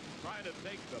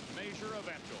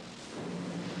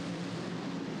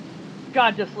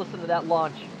 God, just listen to that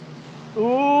launch.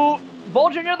 Ooh,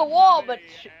 Bolger near the wall, but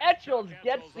Etchels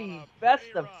gets the best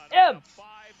of him.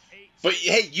 But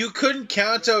hey, you couldn't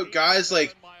count out guys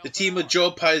like the team with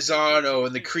Joe Paisano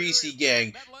and the Creasy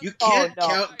gang. You can't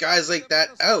count guys like that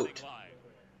out.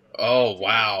 Oh,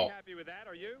 wow. Happy with that,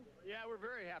 are you? Yeah, we're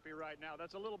very happy right now.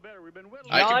 That's a little better. We've been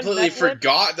whittling. I completely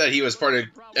forgot that he was part of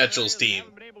Etchel's team.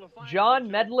 John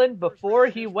Medlin before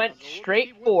he went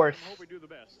straight force.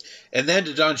 And then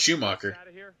to Don Schumacher.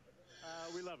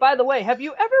 By the way, have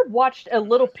you ever watched a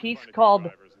little piece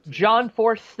called John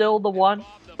Force Still the One?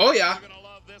 Oh, yeah.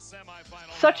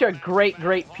 Such a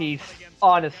great piece,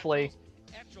 honestly.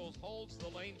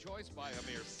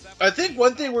 I think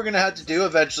one thing we're going to have to do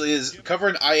eventually is cover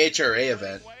an IHRA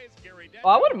event. Oh,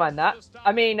 I wouldn't mind that.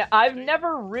 I mean, I've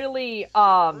never really,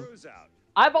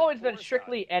 I've always been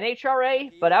strictly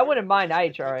NHRA, but I wouldn't mind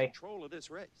IHRA.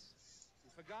 We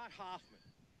forgot Hoffman,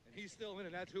 and he's still in,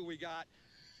 and that's who we got.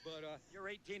 But your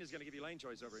 18 is going to give you lane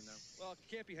choice over him now. Well,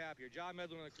 can't be happier. John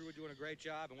Medlin and the crew are doing a great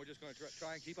job, and we're just going to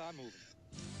try and keep on moving.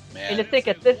 Man. And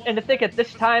to think at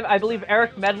this time, I believe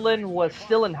Eric Medlin was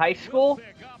still in high school,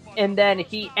 and then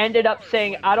he ended up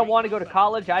saying, "I don't want to go to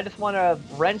college. I just want to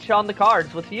wrench on the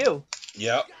cards with you."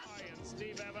 Yep.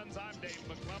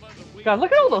 God,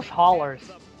 look at all those haulers.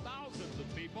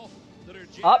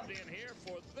 Up.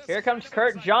 Here comes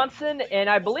Kurt Johnson, and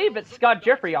I believe it's Scott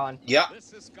Jeffrey on. Yeah.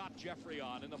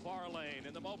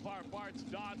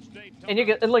 And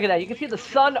look at that. You can see the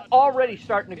sun already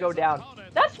starting to go down.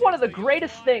 That's one of the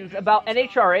greatest things about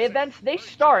NHRA events. They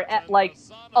start at like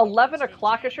 11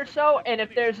 o'clock-ish or so, and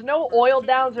if there's no oil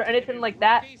downs or anything like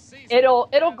that, it'll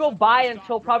go by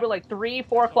until probably like 3,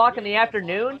 4 o'clock in the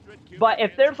afternoon. But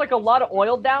if there's like a lot of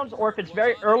oil downs, or if it's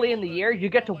very early in the year, you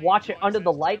get to watch it under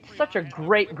the lights. Such a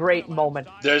great moment.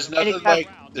 There's nothing like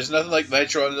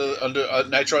Nitro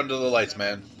under the lights,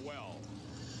 man.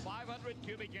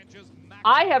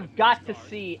 I have got to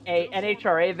see a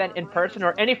NHRA event in person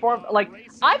or any form. Like,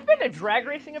 I've been to drag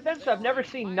racing events, so I've never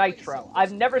seen Nitro.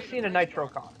 I've never seen a Nitro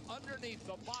car.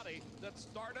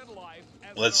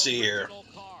 Let's see here.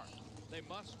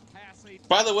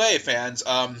 By the way, fans,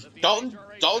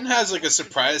 Dalton has like a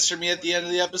surprise for me at the end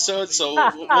of the episode, so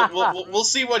we'll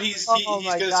see what he's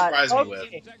going to surprise me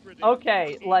with.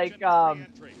 Okay, like,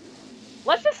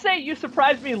 let's just say you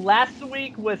surprised me last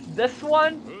week with this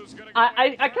one.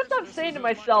 I kept on saying to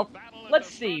myself, let's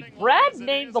see, Brad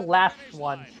named the last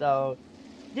one, so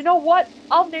you know what?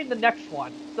 I'll name the next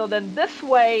one. So then this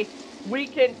way we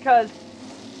can, because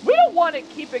we don't want to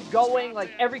keep it going like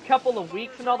every couple of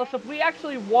weeks and all this stuff. We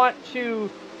actually want to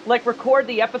like record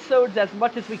the episodes as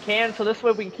much as we can, so this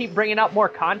way we can keep bringing out more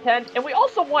content. And we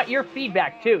also want your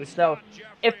feedback too. So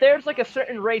if there's like a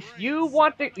certain race you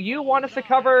want us to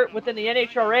cover within the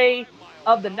NHRA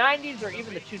of the 90s or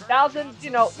even the 2000s,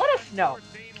 you know, let us know.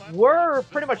 We're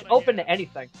pretty much open to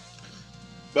anything.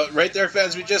 But right there,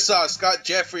 fans, we just saw Scott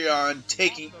Jeffrey on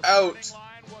taking out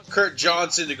Kurt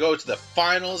Johnson to go to the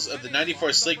finals of the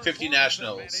 94 Slick 50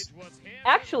 Nationals.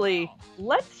 Actually,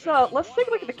 let's take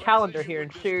a look at the calendar here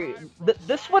and see.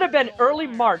 This would have been early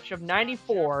March of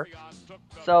 94.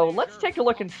 So let's take a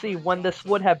look and see when this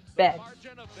would have been.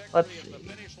 Let's see.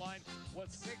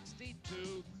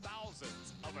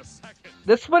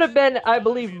 This would have been, I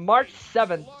believe, March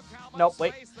 7th. Nope,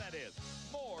 wait.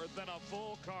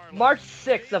 March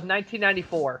 6th of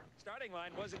 1994. Starting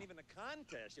line wasn't even the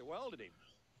contest. You welded him.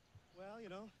 Well, you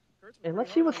know, and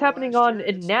let's see what's happening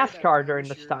in NASCAR during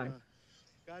this time.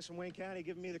 Guys from Wayne County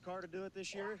giving me the car to do it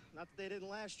this year. Not that they didn't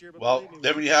last year, but well,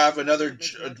 then we have another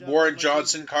Warren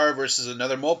Johnson car versus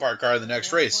another Mopar car in the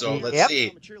next race. So let's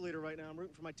see.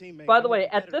 By the way,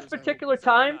 at this particular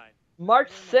time, March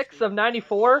 6th of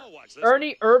 94,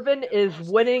 Ernie Irvin is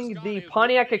winning the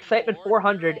Pontiac Excitement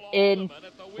 400 in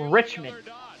Richmond.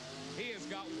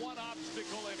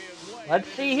 Let's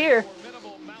see here.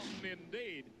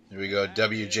 Here we go,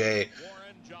 WJ.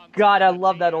 God, I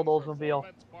love that old Oldsmobile.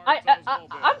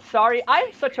 I'm sorry,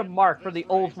 I'm such a mark for the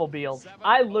Oldsmobiles.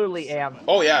 I literally am.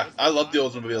 Oh yeah, I love the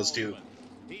Oldsmobiles too.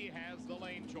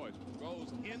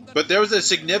 But there was a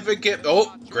significant...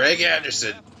 Oh, Greg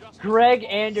Anderson. Greg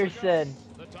Anderson.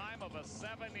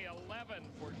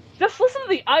 Just listen to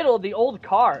the idle of the old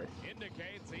cars.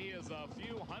 Indicates he is a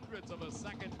few hundredths of a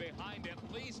second behind,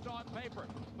 at least on paper.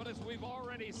 But as we've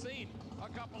already seen, a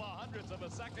couple of hundredths of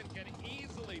a second can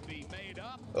easily be made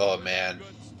up. Oh, man.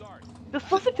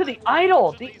 Just listen to the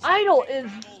idle. The idle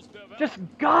is just,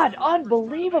 God,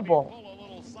 unbelievable.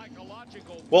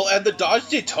 Well, and the Dodge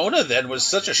Daytona then was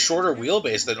such a shorter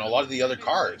wheelbase than a lot of the other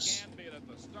cars.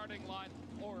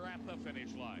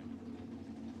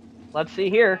 Let's see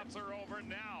here.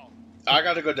 I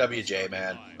gotta go WJ,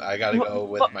 man. I gotta go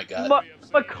with my gut.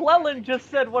 McClellan just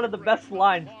said one of the best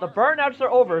lines. The burnouts are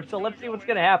over, so let's see what's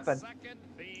gonna happen.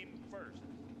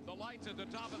 The lights at the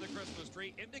top of the Christmas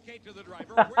industry indicate to the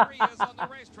driver where he is on the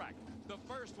racetrack. The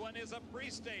first one is a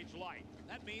pre-stage light.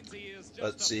 That means he is just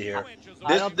Let's see here. inches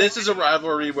This is a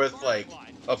rivalry with like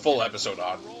a full episode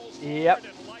on. Yep.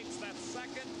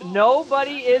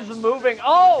 Nobody is moving.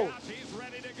 Oh!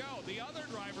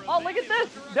 Oh, look at this.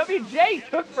 WJ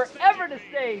took forever to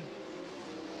stage.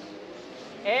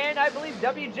 And I believe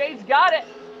WJ's got it.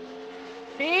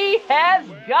 He has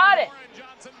got it.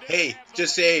 Hey,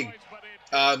 just saying.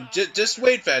 Just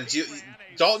wait, fans.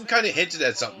 Dalton kind of hinted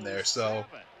at something there, so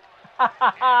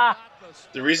that's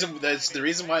the reason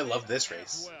why I love this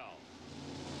race.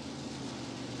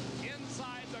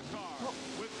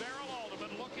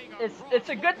 It's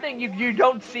a good thing you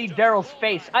don't see Darrell's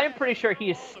face. I am pretty sure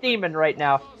he is steaming right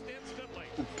now.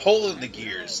 We're pulling the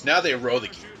gears. Now they roll the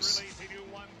gears.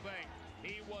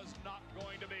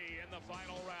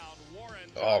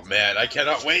 Oh man, I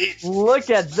cannot wait.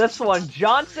 Look at this one.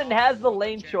 Johnson has the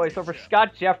lane choice over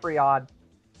Scott Jeffrey on.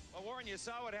 Well, Warren, you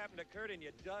saw what happened to Kurt and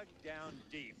you dug down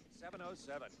deep.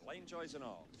 707, lane choice and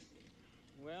all.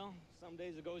 Well, some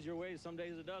days it goes your way, some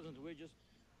days it doesn't. We just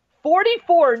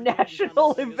 44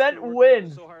 national event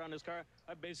win. So hard on this car,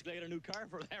 I basically got a new car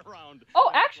for that round.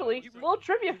 Oh, actually, a little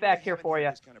trivia fact here for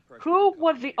you. Who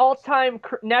was the all-time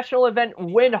national event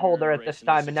win holder at this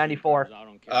time in '94?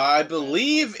 I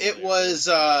believe it was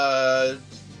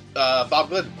Bob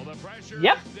Glidden.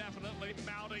 Yep.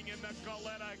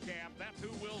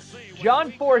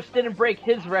 John Force didn't break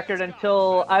his record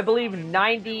until, I believe,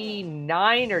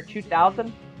 99 or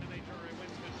 2000.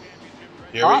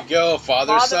 Here we go,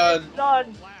 father-son. Last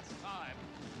time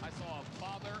I saw a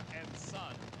father and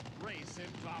son race in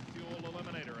Top Fuel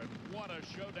Eliminator, and what a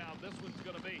showdown this one's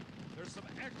going to be. There's some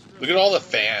extra. Look at all the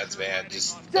fans, man.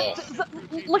 Just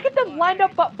look at them lined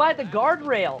up by the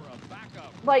guardrail.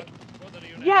 Like,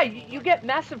 yeah, you get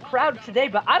massive crowds today,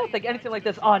 but I don't think anything like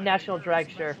this on National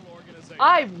Dragster.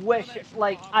 I wish,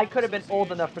 like, I could have been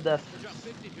old enough for this.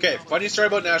 Okay, funny story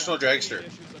about National Dragster.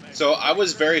 So I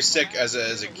was very sick as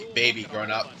a baby growing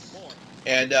up,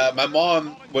 and my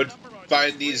mom would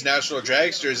find these National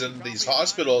Dragsters in these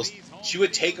hospitals. She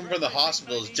would take them from the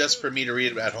hospitals just for me to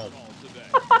read them at home.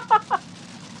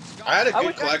 I had a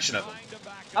good collection of them.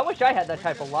 I wish I had that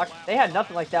type of luck. They had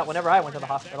nothing like that whenever I went to the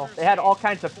hospital. They had all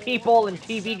kinds of people and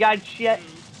TV guide shit.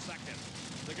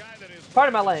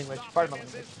 Pardon my language. Pardon my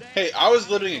language. Hey, I was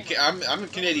living in... I'm a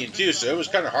Canadian too, so it was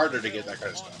kind of harder to get that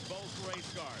kind of stuff.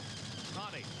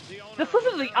 Just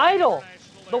listen to the idol.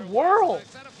 The world.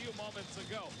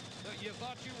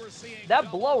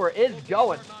 That blower is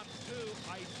going.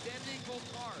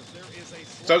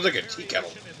 Sounds like a tea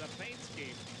kettle.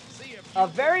 A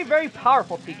very, very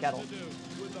powerful tea kettle.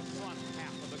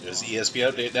 There's the ESP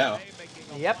update now.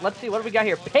 Yep, let's see. What do we got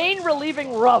here? Pain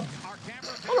relieving rub.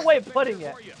 What a way of putting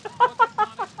it.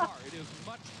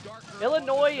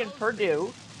 Illinois and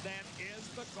Purdue.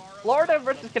 Florida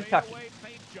versus Kentucky.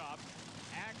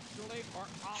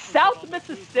 South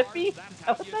Mississippi? Is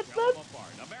that what that says?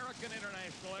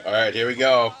 Alright, here we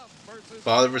go.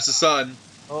 Father versus son.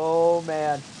 Oh,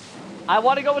 man. I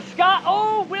want to go with Scott.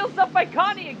 Oh, wheels up by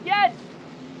Connie again.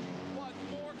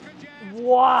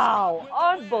 Wow.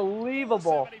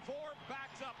 Unbelievable.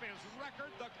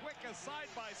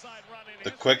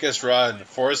 The quickest run,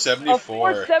 474.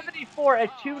 474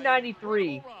 at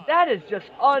 293. That is just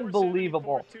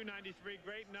unbelievable. 293,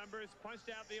 great numbers. Punched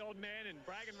out the old man and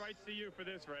bragging rights to you for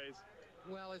this race.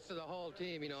 Well, it's to the whole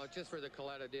team, you know, just for the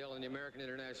Coletta deal and the American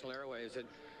International Airways. And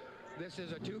this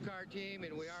is a two-car team,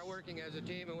 and we are working as a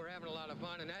team, and we're having a lot of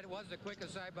fun. And that was the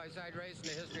quickest side-by-side race in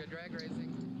the history of drag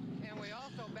racing. And we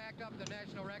also backed up the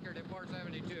national record at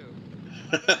 472.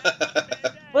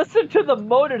 Listen to the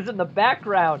motors in the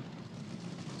background.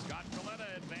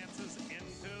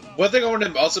 One thing I want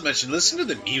to also mention, listen to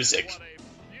the music.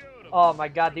 Oh my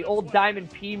god, the old Diamond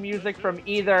P music from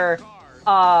either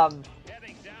Ad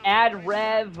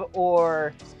Rev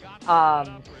or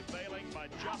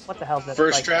what the hell is it?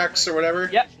 First Tracks or whatever?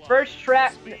 Yep, First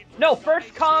Track. No,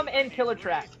 First Com and Killer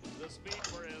Track.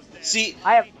 See,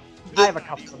 I have a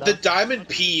couple of those. The Diamond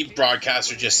P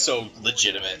broadcasts are just so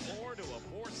legitimate.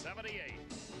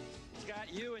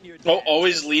 Oh,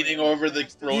 always leaning over the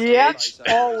roll cage.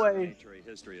 Always.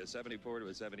 History of 74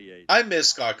 to 78. I miss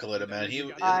Scott Coletta, man.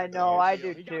 I know, I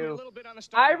do too.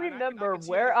 I remember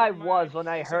where I was when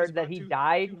I heard that he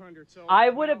died. I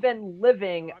would have been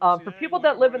living, for people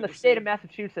that live in the state of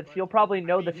Massachusetts, you'll probably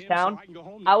know this town.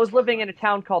 I was living in a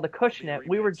town called Acushnet.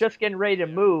 We were just getting ready to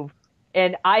move,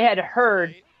 and I had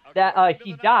heard that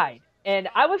he died. And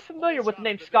I was familiar with the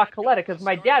name Scott Coletta because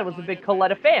my dad was a big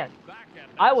Coletta fan.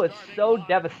 I was so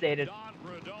devastated.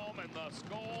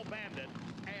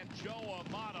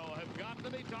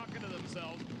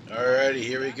 Alrighty,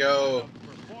 here we go.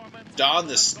 Don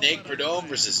the Snake Perdome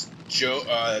versus Joe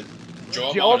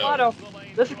Amato.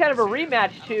 This is kind of a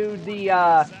rematch to the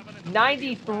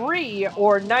 93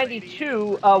 or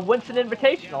 92 Winston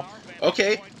Invitational.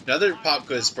 Okay, another pop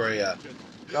quiz for you.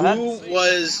 Go ahead. Who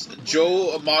was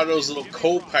Joe Amato's little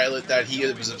co-pilot that he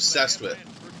was obsessed with?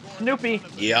 Snoopy.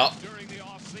 Yep.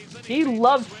 He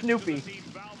loved Snoopy.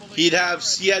 He had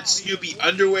Snoopy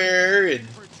underwear, and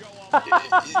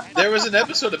there was an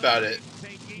episode about it.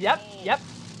 Yep.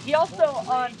 He also,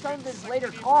 on some of his later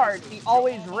cards, he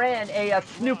always ran a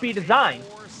Snoopy design.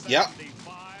 Yep.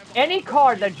 Any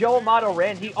card that Joe Amato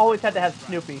ran, he always had to have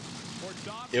Snoopy.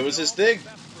 It was his thing.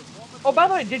 Oh, by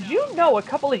the way, did you know a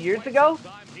couple of years ago,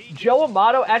 Joe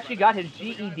Amato actually got his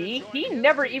GED? He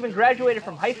never even graduated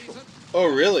from high school. Oh,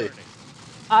 really?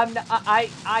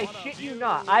 I shit you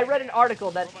not. I read an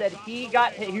article that said he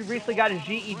recently got his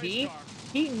GED.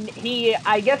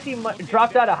 I guess he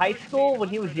dropped out of high school when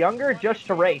he was younger just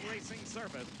to race.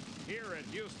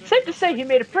 Safe to say he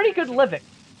made a pretty good living.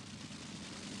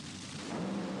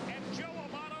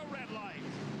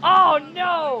 Oh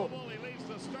no!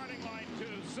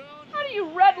 How do you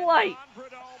red light?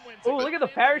 Oh, look at the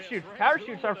parachutes.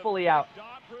 Parachutes are fully out.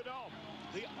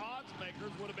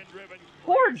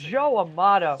 Poor Joe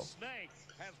Amato.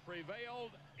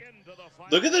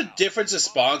 Look at the difference of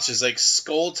sponsors, like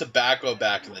Skull Tobacco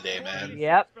back in the day, man.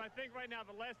 Yep. I think right now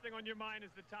the last thing on your mind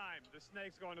is the time. The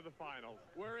Snake's going to the finals.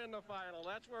 We're in the final.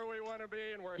 That's where we want to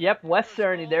be. And we're Yep, Wes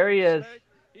Cerny, there he is.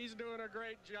 He's doing a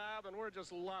great job, and we're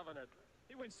just loving it.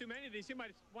 He wins too many of these. He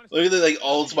might want to. Look at the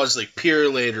old sponsors like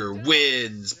Purelator,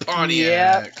 Wins,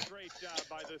 Pontiac. Yep. Great job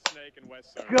by the Snake and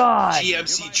Wes Cerny. God.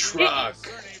 GMC truck.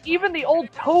 Even the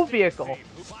old tow vehicle.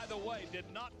 Who, by the way, did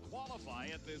not qualify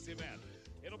at this event.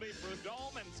 It'll be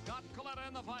Prudhomme and Scott Coletta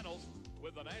in the finals,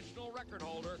 with the national record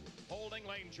holder holding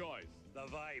lane choice. The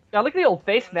Vibe. Now look at the old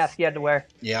face mask he had to wear.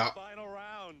 Yeah. Final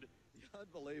round.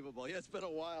 Unbelievable. Yeah, it's been a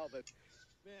while, but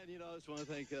man, I just want to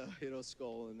thank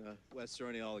Skull and Wes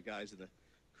Cerny, all the guys in the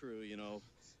crew.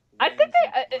 I think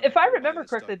if I remember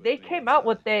correctly, they came out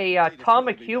with a Tom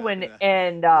McEwen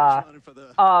and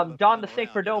Don the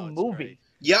Snake Perdome movie.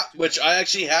 Yeah, which I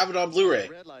actually have it on Blu-ray.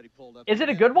 Is it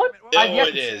a good one? Oh,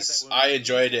 it is. I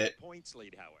enjoyed it.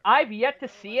 I've yet to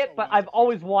see it, but I've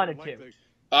always wanted to.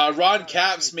 Ron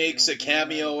Capps makes a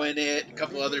cameo in it. A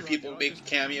couple other people make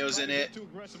cameos in it.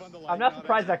 I'm not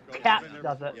surprised that Capps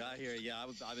does it.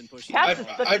 I've been pushing. Capps is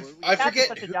such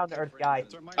a who- down-to-earth guy.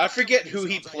 I forget who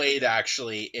he played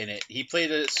actually in it. He played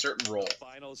a certain role.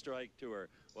 Final strike tour.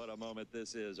 What a moment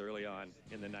this is early on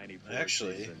in the 94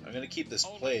 Actually, season. I'm gonna keep this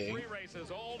playing.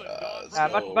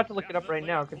 I'm about to look it up right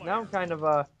now, because now I'm kind of,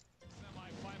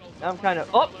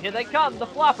 oh, here they come, the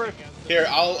floppers. Here,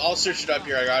 I'll search it up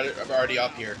here. I got it. I'm already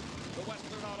up here.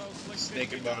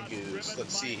 Snake and Mongoose.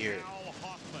 Let's see here.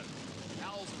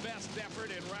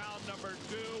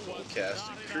 Full cast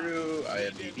and crew.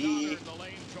 IMDb.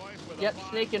 Yep,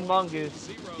 Snake and Mongoose.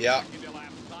 Yeah.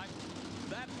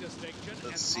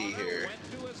 Let's see here.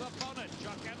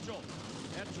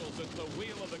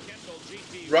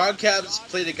 Ron Capps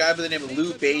played a guy by the name of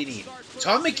Lou Baney.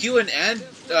 Tom McEwen and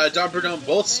Don Perdome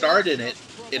both starred in it,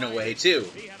 in a way, too.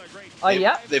 Oh,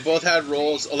 yeah? They both had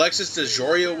roles. Alexis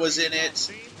DeJoria was in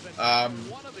it.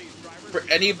 For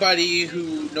anybody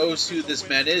who knows who this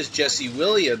man is, Jesse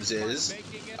Williams is.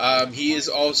 He is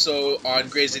also on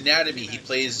Grey's Anatomy. He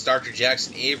plays Dr.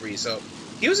 Jackson Avery. So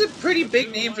he was a pretty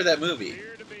big name for that movie.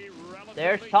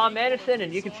 There's Tom Anderson,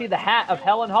 and you can see the hat of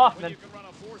Helen Hoffman.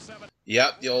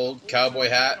 Yep, the old cowboy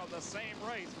hat.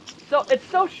 So it's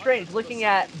so strange looking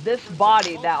at this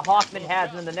body that Hoffman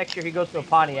has, and then the next year he goes to a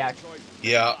Pontiac.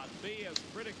 Yeah.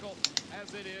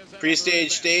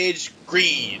 Pre-stage, stage,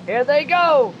 green. Here they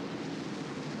go.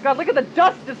 God, look at the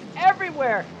dust just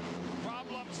everywhere.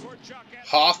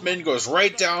 Hoffman goes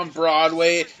right down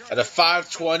Broadway at a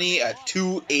 520 at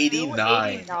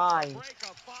 289. 289.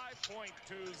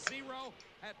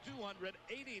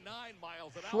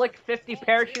 Slick 50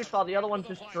 parachutes while the other one's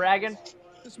just dragging.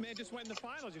 This man just went in the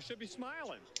finals. You should be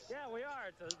smiling. Yeah, we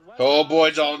are. Oh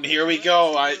boy, Dalton, here we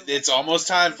go. It's almost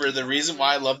time for the reason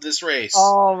why I love this race.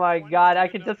 Oh my God, I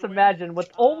can just imagine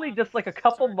with only just like a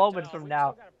couple moments from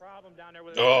now.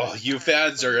 Oh, you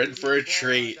fans are in for a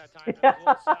treat.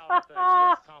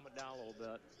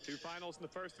 Two finals in the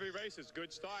first three races.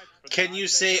 Good start. Can you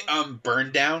say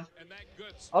burn down?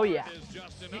 Oh yeah.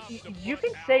 You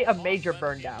can say a major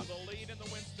burn down.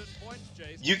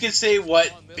 You can say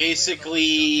what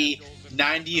basically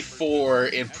 94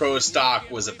 in pro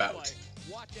stock was about.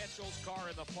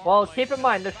 Well, keep in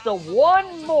mind, there's still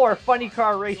one more funny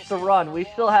car race to run. We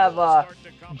still have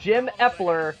Jim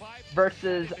Epler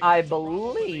versus, I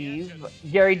believe,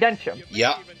 Gary Densham.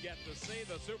 Yeah.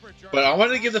 But I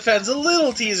wanted to give the fans a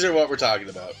little teaser of what we're talking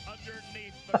about.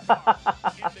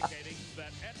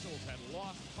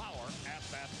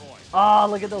 Oh,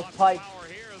 look at those pipes.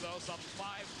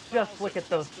 Just look at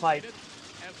those pipes.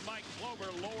 As Mike Clover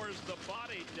lowers the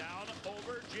body down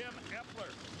over Jim Epler.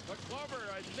 But Clover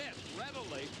admits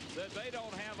readily that they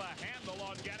don't have a handle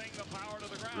on getting the power to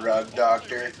the ground. Rug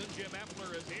Doctor. Jim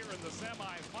Epler is here in the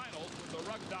semifinals with the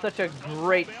Rug Doctor. Such a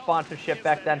great sponsorship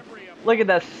back then. Look at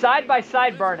the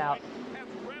side-by-side burnout.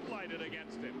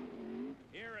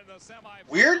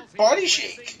 Weird body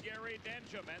shake.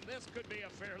 And this could be a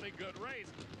fairly good race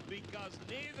because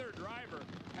neither driver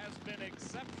has been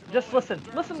exceptional. Just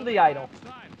listen to the idol.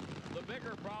 The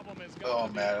bigger problem is oh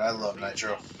man, I love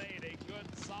Nitro. Made a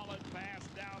good solid pass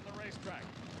down the racetrack.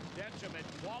 Densham had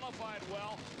qualified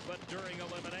well, but during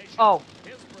elimination. Oh,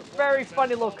 very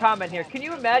funny little comment here. Can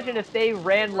you imagine if they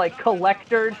ran like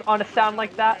collectors on a sound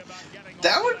like that?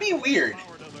 That would be weird.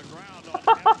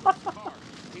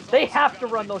 They have to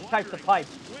run those types of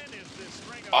pipes.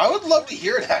 I would love to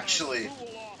hear it, actually.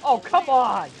 Oh, come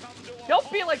on. Don't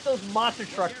be like those monster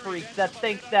truck freaks that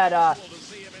think that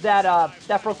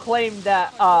proclaim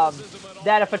that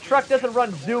that if a truck doesn't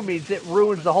run zoomies, it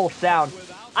ruins the whole sound.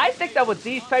 I think that with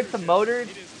these types of motors,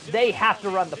 they have to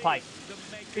run the pipe.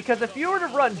 Because if you were to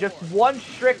run just one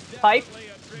strict pipe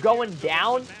going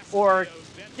down, or,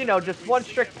 you know, just one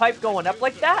strict pipe going up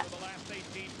like that,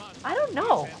 I don't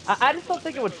know. I just don't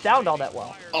think it would sound all that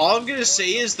well. All I'm gonna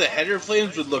say is the header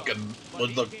flames would look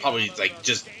probably like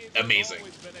just amazing.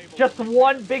 Just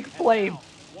one big flame.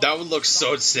 That would look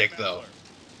so sick, though.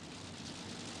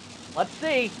 Let's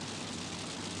see.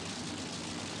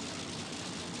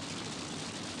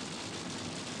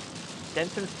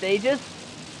 Denson stages.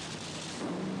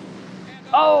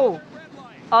 Oh,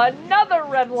 another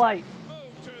red light.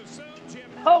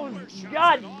 Oh,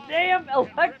 goddamn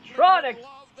electronics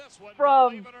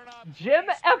from Jim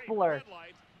Epler.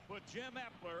 Put Jim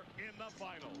Epler in the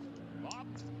final. Bob?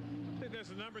 I think there's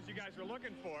the numbers you guys were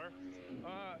looking for.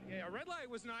 Yeah, a red light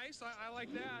was nice. I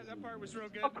like that. That part was real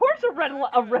good. Of course, a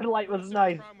red light was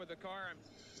nice. Problem with the car.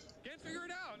 Can't figure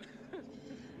it out.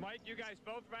 Mike, you guys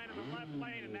both ran in the left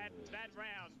lane in that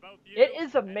round. Both you. It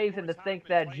is amazing to think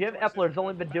that Jim Epler's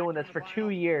only been doing this for 2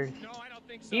 years.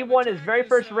 He won his very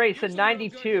first race in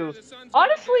 '92.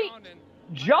 Honestly,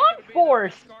 John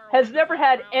Force has never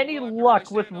had any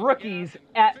luck with rookies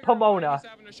at Pomona.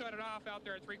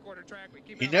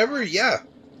 He never, yeah.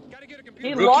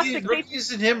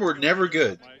 Rookies and him were never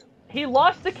good. He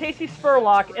lost to Casey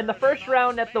Spurlock in the first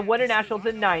round at the Winter Nationals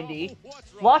in '90.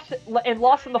 Lost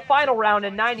in the final round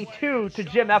in '92 to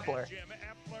Jim Epler.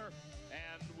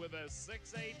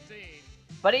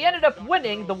 But he ended up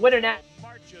winning the Winter Nationals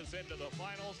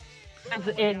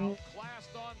in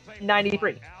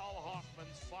 '93.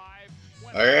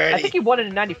 Alrighty. I think he won it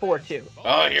in '94 too.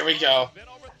 Oh, here we go.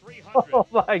 Oh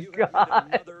my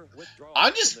god.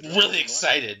 I'm just really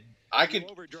excited.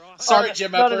 Sorry,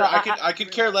 Jim Epler. No. I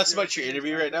could care less about your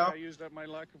interview right now. I used up my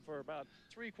luck for about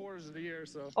 3/4 of the year,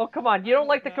 so. Oh, come on. You don't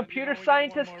like the computer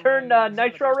scientist turned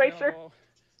Nitro racer?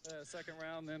 Second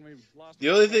round, then we lost. The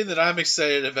only thing that I'm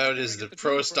excited about is the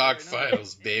Pro Stock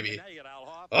Finals, baby.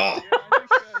 Oh.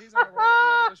 He's on the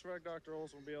right. This Rug Doctor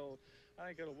Oldsmobile, I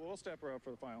think we'll step her up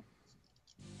for the final.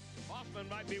 Hoffman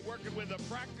might be working with the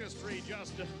practice tree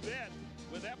just a bit.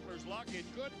 With Epler's luck, it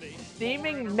could be.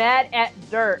 Steaming mad at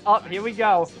dirt. Oh, here we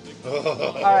go.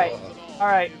 All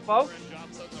right, folks.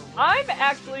 I'm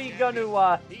actually going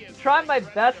to try my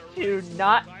best to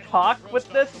not talk with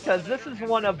this because this is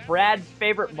one of Brad's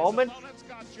favorite moments.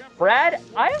 Brad,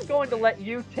 I am going to let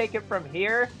you take it from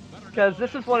here because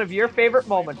this is one of your favorite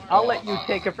moments. I'll let you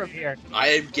take it from here. I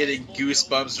am getting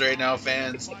goosebumps right now,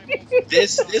 fans.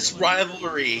 This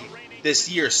rivalry this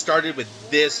year started with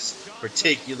this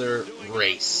particular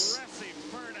race.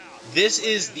 This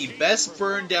is the best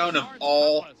burn down of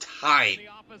all time.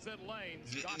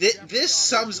 This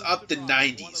sums up the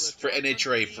 90s for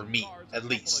NHRA for me, at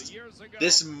least.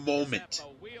 This moment.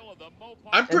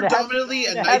 I'm predominantly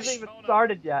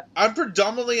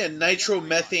a nitro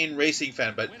methane racing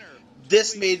fan, but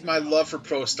this made my love for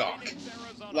Pro Stock.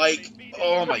 Like,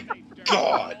 oh my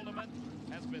god.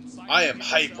 I am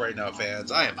hype right now,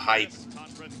 fans. I am hype.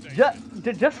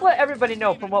 Just let everybody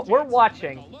know, from what we're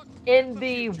watching, In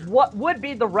the what would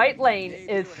be the right lane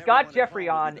is Scott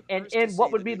Jeffreyon, and in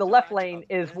what would be the left lane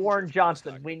is Warren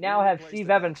Johnson. We now have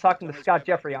Steve Evans talking to Scott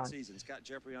Jeffreyon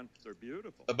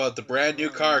about the brand new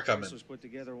car coming. Put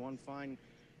together one fine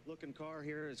looking car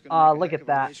here. It's going to look at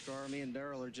that. race car. Me and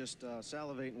Daryl are just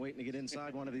salivating, waiting to get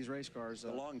inside one of these race cars.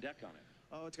 A long deck on it.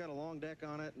 Oh, it's got a long deck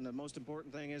on it, and the most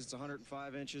important thing is it's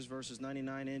 105 inches versus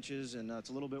 99 inches, and it's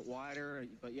a little bit wider,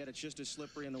 but yet it's just as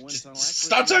slippery in the wind tunnel.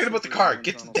 Stop talking about the car.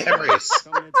 Get to the damn race.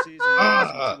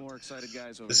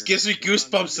 This gives me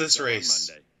goosebumps, this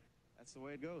race. That's the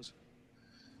way it goes.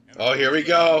 Oh, here we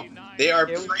go. They are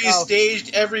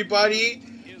pre-staged, everybody.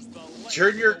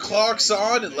 Turn your clocks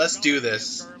on and let's do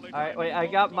this. All right, wait, I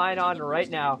got mine on right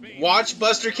now. Watch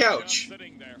Buster Couch.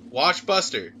 Watch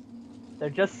Buster. They're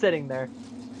just sitting there.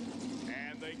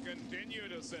 And they continue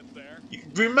to sit there.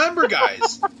 Remember,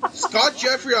 guys, Scott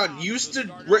Jeffreyon used to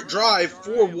drive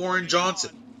for Warren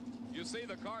Johnson. You see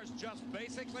the cars just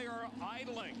basically are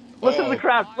idling. Listen to the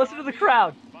crowd. Listen to the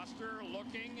crowd. Buster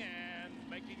looking and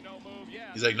making no move yet.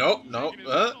 He's like, nope, nope.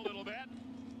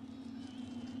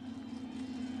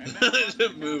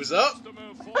 It moves up.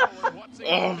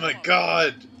 Oh my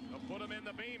God. Put him in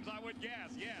the beams, I would guess.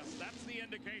 Yes, that's the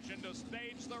indication to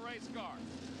stage the race car.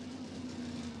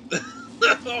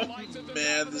 Oh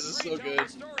man, this is so good.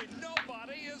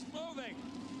 Nobody is moving.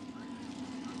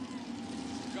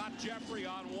 Scott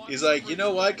Jeffreyon. He's like, you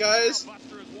know what, guys?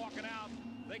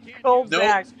 Go nope,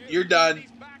 back. You're done.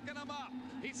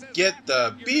 Get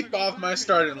the beep off my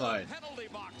starting line.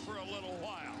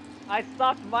 I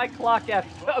stopped my clock at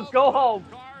go home.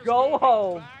 Go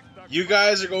home. You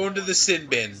guys are going to the sin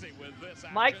bin.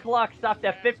 My clock stopped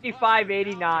at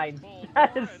 55.89.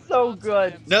 That is so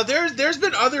good. Now there's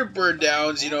been other burn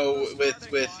downs, you know,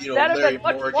 with you know that Larry been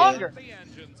much Morgan. Longer.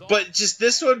 But just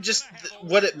this one, just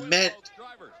what it meant.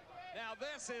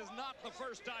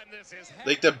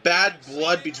 Like the bad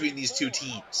blood between these two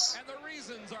teams. And the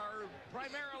reasons are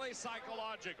primarily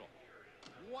psychological.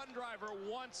 One driver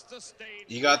wants to stage.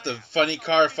 You got the funny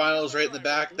car finals right in the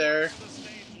back there.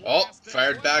 Oh,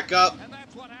 fired back up.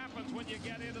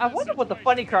 I wonder what the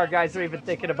funny car guys are even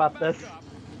thinking about this.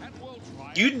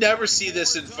 You never see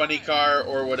this in funny car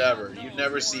or whatever. You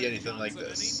never see anything like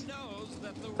this.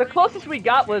 The closest we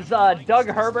got was Doug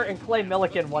Herbert and Clay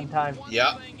Millican one time.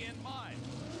 Yeah.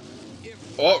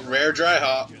 Oh, rare dry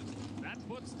hop.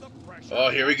 Oh,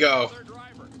 here we go.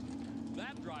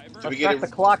 Let's back the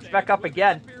clocks back up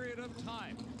again.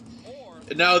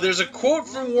 Now, there's a quote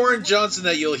from Warren Johnson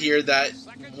that you'll hear that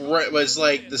was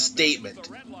like the statement.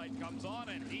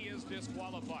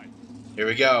 Here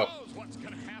we go.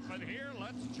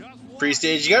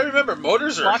 Pre-stage. You gotta remember,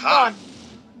 motors are Clock's hot. on.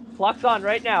 Clock's on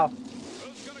right now.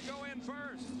 Who's gonna go in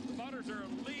first? The motors are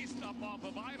at least up off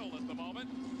of idle at the moment.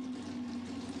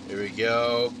 Here we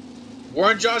go.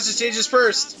 Warren Johnson stages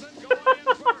first.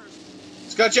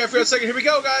 Scott Jeffreyon second. Here we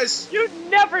go, guys. You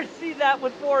never see that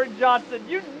with Warren Johnson.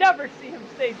 You never see him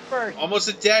stage first. Almost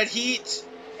a dead heat.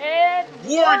 And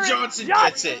Warren Johnson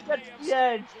gets it. Gets the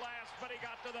edge.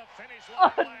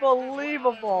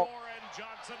 Unbelievable.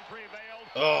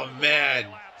 Oh, man.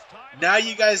 Now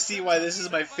you guys see why this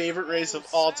is my favorite race of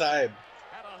all time.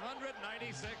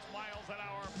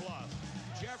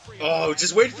 Oh,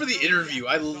 just wait for the interview.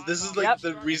 This is like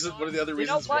the reason, one of the other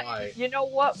reasons why. You know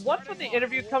what? Once when the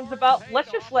interview comes about,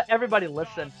 let's just let everybody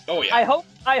listen. Oh yeah.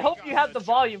 I hope you have the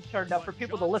volume turned up for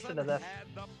people to listen to this.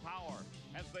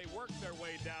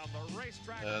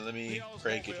 Let me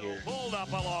crank it here. Pulled up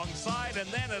alongside, and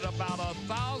then at about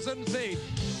 1,000 feet,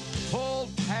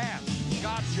 pulled past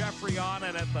Scott Jeffreyon,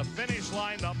 and at the finish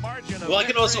line, the margin of well, I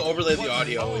can also overlay the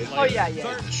audio in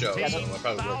the show, so I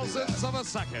probably will do that. Of a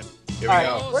second. Here we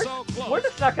go. We're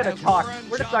just not going to talk.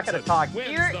 We're just not going to talk.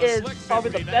 Here is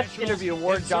probably the best interview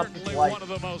Warren Johnson's life. One of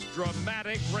the most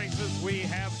dramatic races we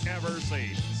have ever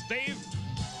seen. Steve?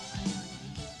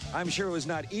 I'm sure it was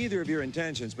not either of your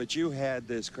intentions, but you had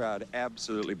this crowd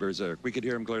absolutely berserk. We could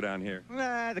hear him clear down here.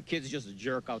 Nah, the kid's just a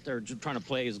jerk out there just trying to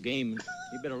play his game.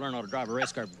 You better learn how to drive a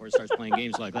race car before he starts playing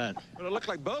games like that. But it looked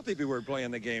like both of you were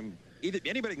playing the game.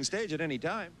 Anybody can stage at any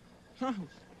time. Huh.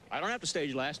 I don't have to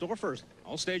stage last or first.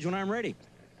 I'll stage when I'm ready.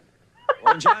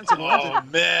 Warren Johnson wants Oh,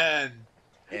 man.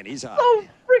 And he's hot. So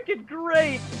freaking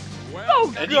great. So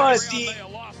good. And you can see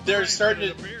they're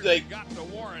starting to, like,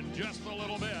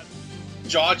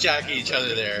 jaw-jacking each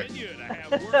other there.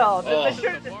 No,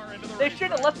 they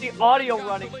should have left the audio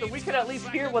running so we could at least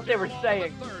hear what they were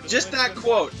saying. Just that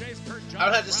quote. I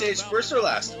don't have to stage first or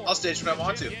last. I'll stage when I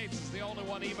want to.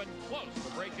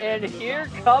 And here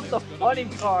come the funny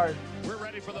cars.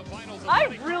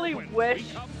 I really wish,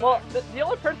 well, the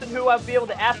only person who I'd be able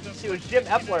to ask this to is Jim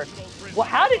Epler. Well,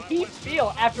 how did he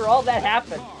feel after all that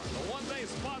happened?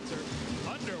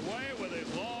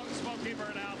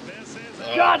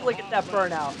 God, look at that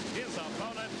burnout.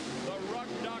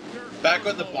 Back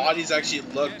when the bodies actually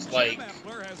looked like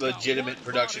legitimate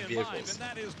production vehicles.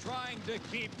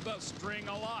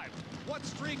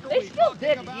 They still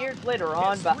did years later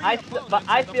on, but I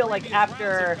feel like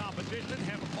after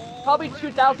probably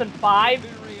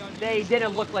 2005, they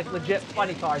didn't look like legit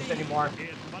funny cars anymore.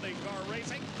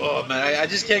 Oh man, I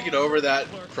just can't get over that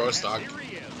Pro Stock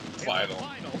final.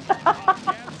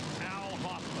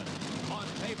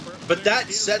 But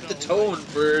that set the tone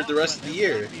for the rest of the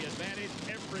year.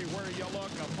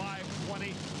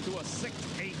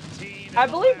 I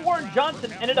believe Warren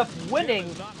Johnson ended up winning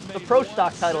the Pro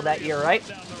Stock title that year, right?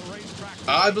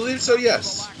 I believe so,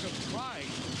 yes.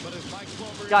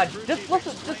 God, just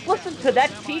listen to that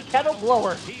tea kettle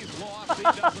blower.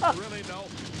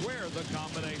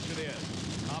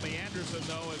 Tommy Anderson,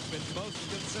 though, has been most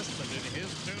consistent in his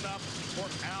tune-up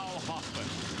for Al Hoffman.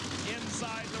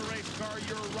 Inside the race car,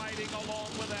 you're riding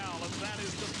along with Al, and that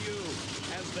is the view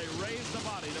as they raise the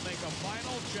body to make a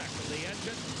final check of the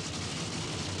engine.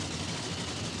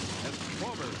 As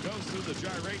Clover goes through the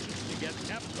gyrations to get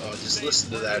Oh, just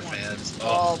listen to that, fans.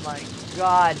 Oh my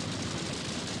God.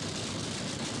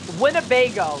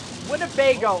 Winnebago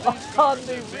on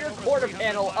the rear quarter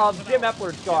panel of Jim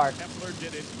Epler's car.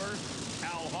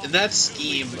 And that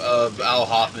scheme of Al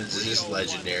Hoffman's is just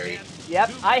legendary.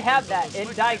 Yep, I have that in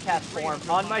diecast form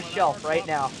on my shelf right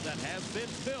now.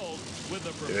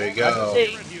 There you go.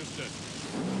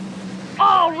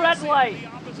 Oh, red light!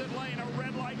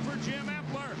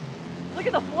 Look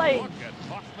at the flame.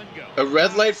 A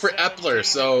red light for Epler,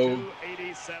 so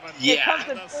yeah. It comes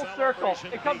in full circle.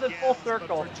 It comes in full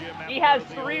circle. He has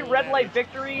 3 red light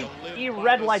victories. He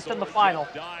red lights in the final.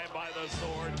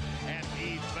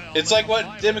 It's like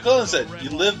what Dan McClellan said. You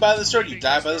live by the sword, you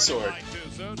die by the sword.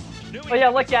 Oh yeah,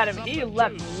 look at him. He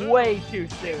left way too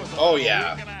soon. Oh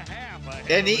yeah.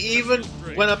 And he even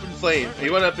went up in flame. He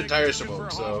went up in tire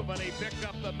smoke, so.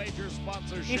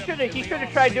 He should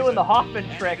have tried doing the Hoffman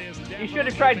trick. He should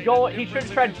have tried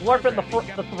blurping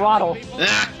the throttle.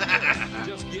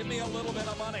 Just give me a little bit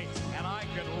of money, and I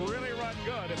can really run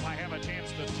good if I have a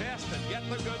chance to test and get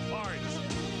the good parts.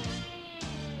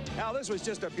 Now, this was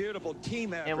just a beautiful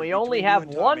team effort. And we only have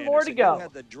one more to go.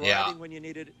 Yeah.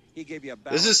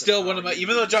 This is still one of my,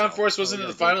 even though John Force wasn't in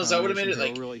the finals, that would have made it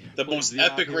like the most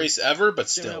epic race ever, but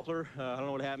still. I don't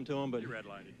know what happened to him, but he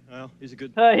redlined. Well, he's a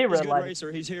good, he he's a good redlined. racer.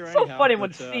 He's here So anyhow, funny when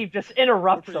but, Steve just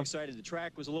interrupts we're him. pretty excited. The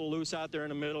track was a little loose out there in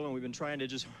the middle, and we've been trying to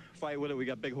just fight with it. We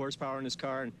got big horsepower in this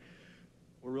car, and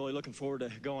we're really looking forward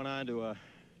to going on to a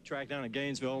track down in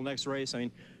Gainesville next race. I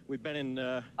mean, we've been in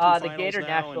two finals the Gator now,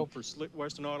 National and for Slick,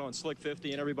 Western Auto and Slick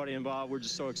 50 and everybody involved. We're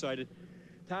just so excited.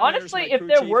 Honestly, if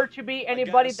there were to be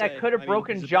anybody that could have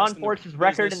broken John Force's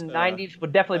record in the 90s,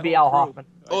 would definitely be Al Hoffman.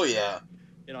 Oh yeah.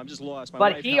 You know, I'm just lost.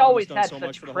 But he always had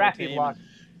such crappy luck.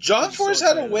 John Force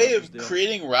had a way of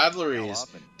creating rivalries.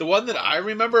 The one that I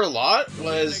remember a lot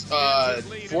was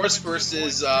Force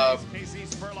versus what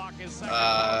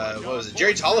was it,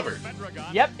 Jerry Tolliver.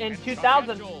 Yep, in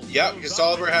 2000. Yep, because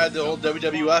Tolliver had the old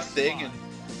WWF thing and,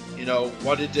 you know,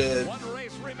 wanted to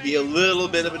be a little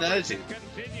bit of an attitude.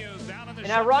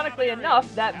 And ironically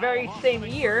enough, that very same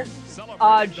year,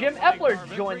 Jim Epler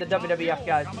joined the WWF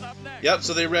guys. Yep,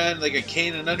 so they ran like a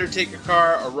Kane and Undertaker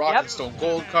car, a Rock and Stone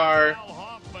Cold car.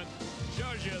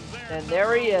 And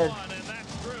there he is.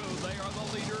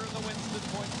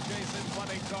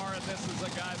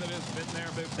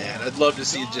 Man, I'd love to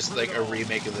see just like a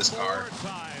remake of this car.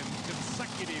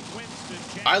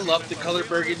 I love the color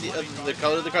burgundy, the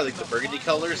color of the car, like the burgundy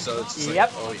color. So it's just like,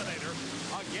 oh yeah.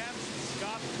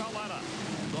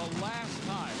 The last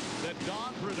time that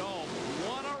Don Prudhomme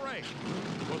won a race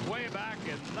was way back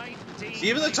in 19. See,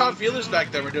 even the top feelers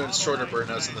back then were doing shorter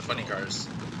burnouts than the funny cars.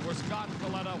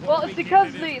 Well, it's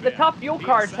because the top fuel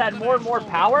cars had more and more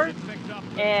power.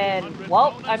 And,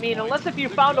 well, I mean, unless if you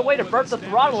found a way to burp the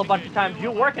throttle a bunch of times,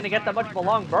 you weren't going to get that much of a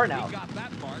long burnout.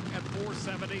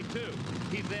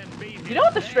 You know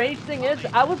what the strange thing is?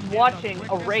 I was watching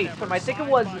a race from, I think it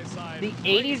was the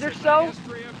 80s or so.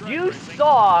 You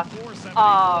saw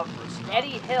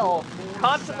Eddie Hill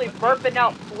constantly burping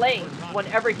out flames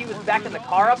whenever he was backing the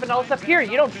car up and all stuff. Here,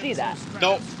 you don't see that.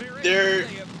 No, there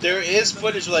is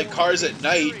footage of like cars at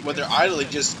night when they're idling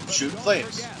just shooting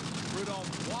flames.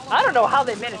 I don't know how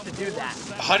they managed to do that.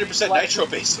 100% nitro,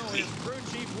 basically.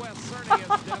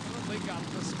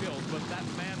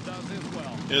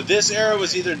 You know, this era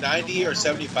was either 90 or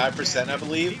 75%, I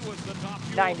believe.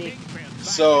 90.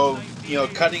 So, you know,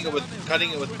 cutting it with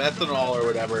methanol or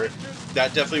whatever,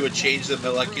 that definitely would change the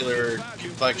molecular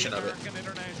complexion of it.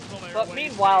 But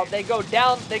meanwhile, they go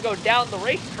down the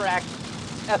racetrack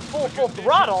at full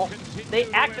throttle. They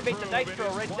activate the nitro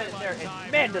right then and there,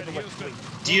 and man, does it look sweet.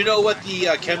 Do you know what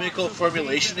the chemical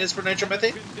formulation is for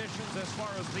nitromethane?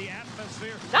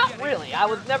 Not really. I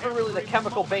was never really the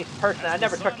chemical-based person. I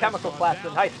never took chemical classes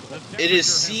in high school. It is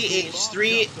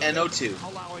CH3NO2.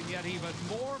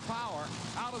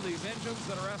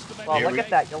 Well, look at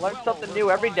that. You learn something new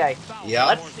every day. Yeah.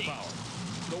 Let's see.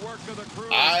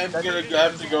 I'm gonna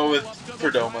have to go with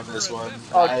Prudhomme on this one.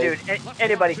 Oh, dude,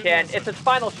 anybody can. It's his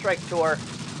final strike tour.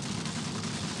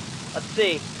 Let's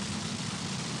see.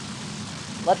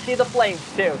 Let's see the flames,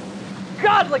 too.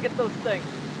 God, look at those things.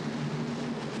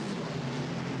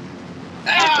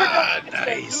 Ah,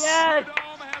 nice. Yes.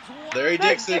 Larry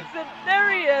Dixon.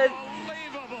 There he is.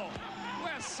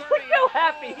 Look how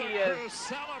happy he is.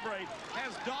 Celebrate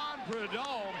as Don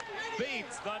Prudhomme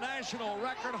beats the national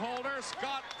record holder,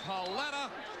 Scott Coletta.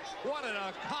 What an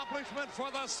accomplishment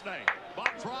for the Snake. Bob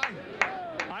Fry?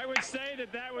 I would say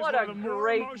that was What one a of the more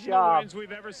great emotional job. wins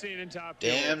we've ever seen in Top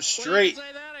Fuel. Damn straight.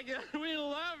 Say that again. We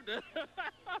loved it.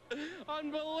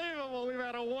 Unbelievable. We've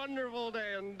had a wonderful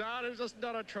day, and Don has just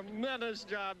done a tremendous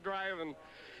job driving.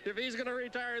 If he's going to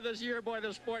retire this year, boy,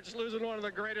 the sport's losing one of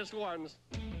the greatest ones.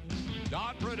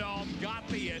 Don Prudhomme got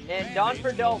the advantage. And Don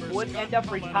Prudhomme would end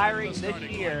up retiring this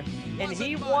year, and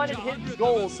he wanted his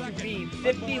goal to be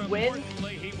 50 wins.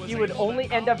 He would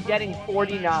only end up getting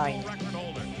 49.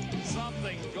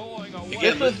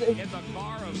 Again, listen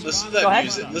to that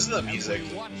music. Listen to that music.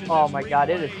 Oh my God,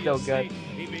 it is so good.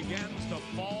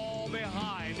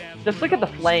 Just look at the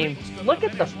flames. Look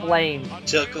at the flames.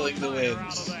 Tickling the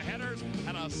winds.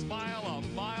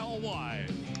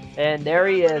 And there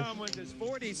he is.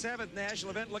 47th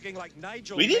national event looking like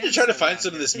Nigel. We need to try to find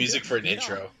some of this music for an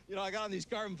intro. You know, I got on these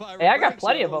carbon fiber. Hey, I got brakes,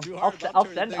 plenty so of I them. don't I'll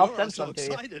turn send the thing over. I'm some to you.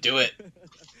 excited. Do it.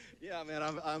 Yeah, man,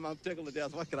 I'm tickled to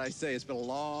death. What can I say? It's been a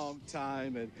long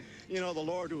time, and you know, the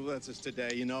Lord who lets us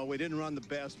today. You know, we didn't run the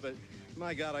best, but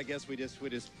my God, I guess we just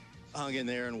hung in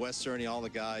there. And West Cerny, all the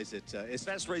guys. It's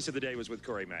Best race of the day was with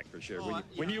Corey Mack for sure.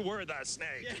 When you were the Snake.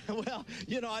 Yeah, well,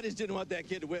 you know, I just didn't want that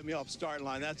kid to whip me off the starting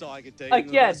line. That's all I could tell you.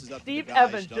 Again, Steve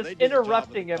Evans just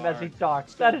interrupting him as he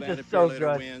talks. That is just so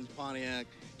good. Wins, Pontiac,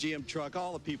 GM Truck,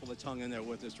 all the people that's hung in there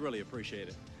with us. Really appreciate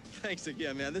it. Thanks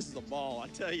again, man. This is a ball, I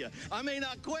tell you. I may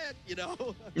not quit, you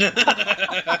know.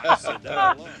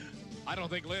 I don't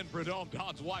think Lynn Prudhomme,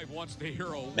 Don's wife, wants to hear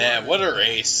a word. Man, what a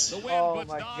race. Oh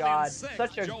my God,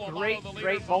 such a great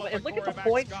moment. And look at the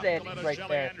point standings right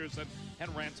there.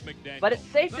 But it's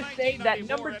safe to say that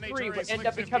number 3 would end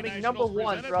up becoming number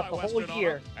 1 throughout the whole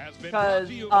year, because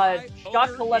Scott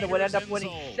Coletta would end up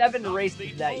winning 7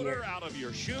 races that year.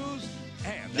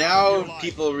 Now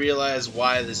people realize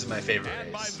why this is my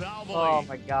favorite race. Oh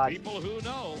my God. People who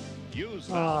know use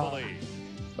Valvoline.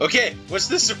 Okay, what's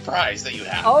the surprise that you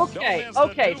have? Okay,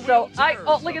 so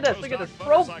look at this,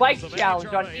 Pro Bike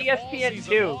Challenge on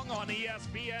ESPN2.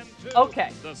 Okay,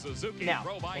 now,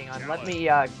 hang on, let me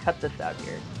cut this out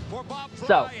here.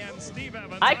 So,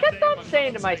 I kept on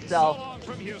saying to myself,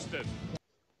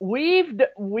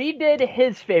 we did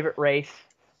his favorite race.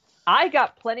 I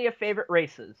got plenty of favorite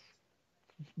races.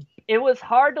 It was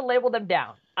hard to label them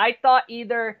down. I thought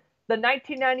either the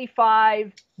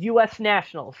 1995 U.S.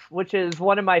 Nationals, which is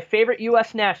one of my favorite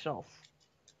U.S. Nationals.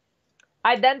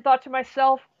 I then thought to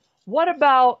myself, what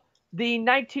about the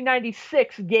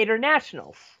 1996 Gator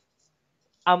Nationals?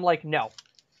 I'm like, no.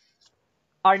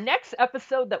 Our next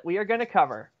episode that we are going to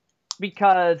cover,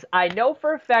 because I know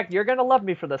for a fact you're going to love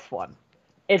me for this one.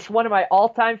 It's one of my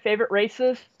all-time favorite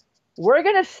races. We're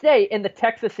going to stay in the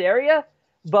Texas area,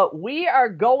 but we are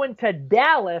going to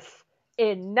Dallas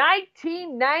in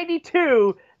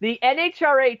 1992, the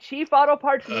NHRA Chief Auto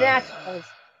Parts Nationals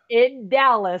in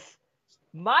Dallas.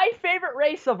 My favorite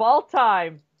race of all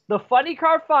time, the funny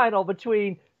car final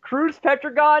between Cruz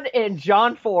Petragon and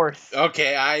John Force.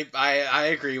 Okay, I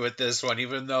agree with this one,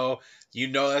 even though you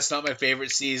know that's not my favorite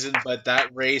season, but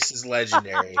that race is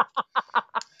legendary.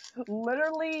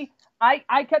 Literally,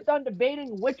 I kept on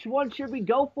debating which one should we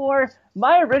go for.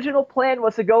 My original plan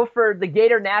was to go for the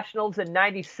Gator Nationals in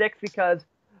 96 because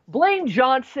Blaine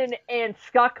Johnson and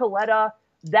Scott Coletta,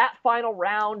 that final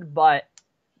round, but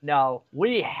no,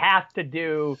 we have to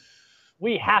do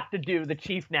the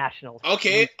Chief Nationals.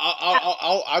 Okay,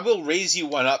 I will raise you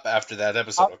one up after that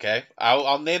episode. Okay,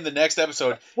 I'll name the next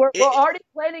episode. We're already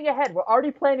planning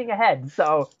ahead.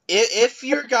 So if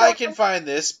your guy can find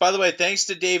this, by the way, thanks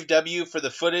to Dave W for the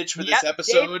footage for this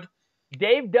episode.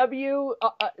 Dave W.,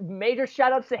 major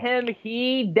shout-outs to him.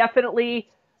 He's basically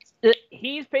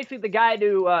the guy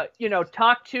to,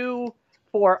 talk to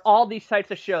for all these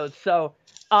types of shows. So,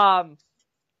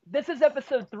 this is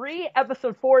episode 3.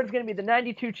 Episode 4 is going to be the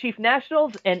 92 Chief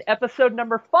Nationals, and episode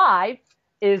number 5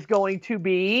 is going to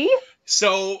be...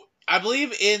 So, I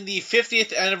believe in the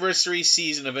 50th anniversary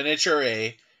season of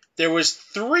NHRA, there was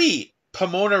 3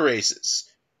 Pomona races.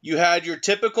 You had your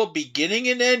typical beginning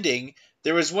and ending.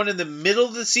 There was one in the middle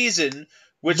of the season,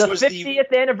 which was the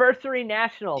 50th anniversary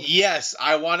Nationals. Yes,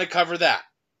 I want to cover that.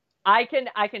 I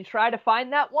can try to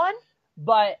find that one,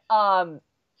 but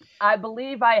I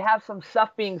believe I have some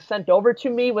stuff being sent over to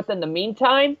me within the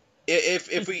meantime.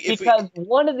 Because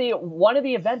one of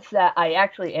the events that I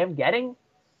actually am getting,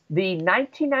 the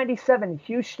 1997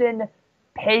 Houston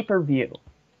pay-per-view.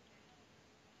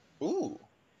 Ooh.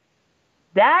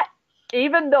 That,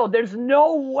 even though there's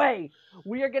no way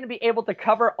we are going to be able to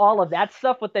cover all of that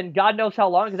stuff within God knows how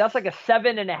long, because that's like a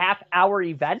 7.5-hour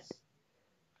event.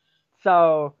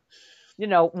 So,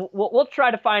 we'll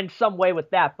try to find some way with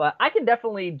that, but I can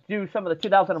definitely do some of the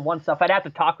 2001 stuff. I'd have to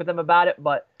talk with them about it,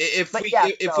 but if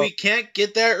we can't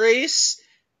get that race,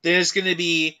 then it's going to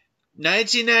be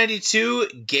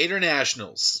 1992 Gator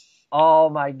Nationals. Oh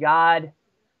my God!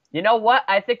 You know what?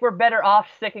 I think we're better off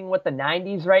sticking with the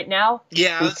 90s right now.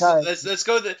 Yeah, let's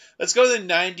go the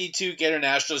 92 Gator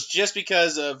Nationals just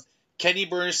because of Kenny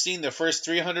Bernstein, the first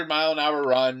 300-mile-an-hour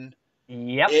run.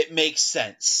 Yep, it makes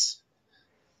sense.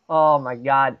 Oh my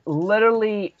God!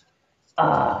 Literally,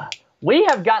 we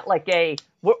have got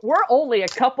we're only a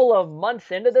couple of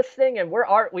months into this thing, and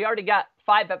we already got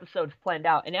 5 episodes planned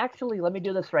out. And actually, let me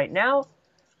do this right now.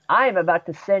 I am about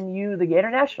to send you the Gator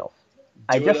Nationals.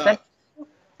 I just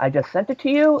sent it to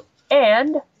you,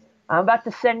 and I'm about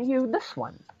to send you this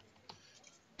one.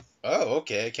 Oh,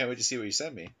 okay. I can't wait to see what you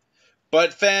send me.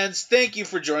 But fans, thank you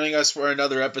for joining us for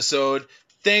another episode.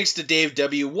 Thanks to Dave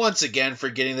W. once again for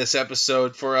getting this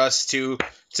episode for us to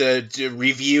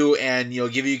review and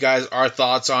give you guys our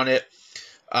thoughts on it.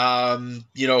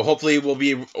 Hopefully we'll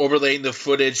be overlaying the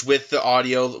footage with the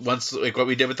audio once, like what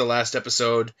we did with the last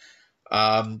episode.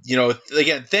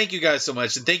 Again, thank you guys so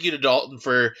much, and thank you to Dalton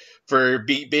for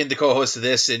being the co-host of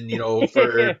this, and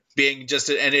for being just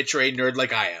an NHRA nerd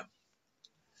like I am.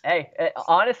 Hey,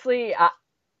 honestly,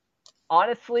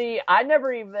 I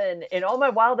never even, in all my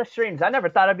wildest dreams, I never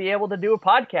thought I'd be able to do a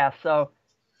podcast, so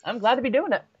I'm glad to be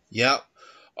doing it. Yep.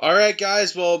 All right,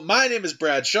 guys. Well, my name is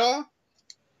Brad Shaw.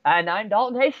 And I'm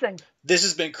Dalton Hastings. This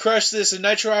has been Crush This in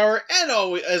Nitro Hour,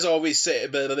 and as always say,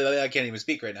 I can't even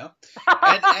speak right now.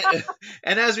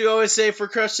 and as we always say for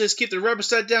Crush This, keep the rubber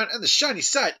side down and the shiny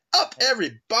side up,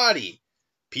 everybody.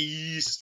 Peace.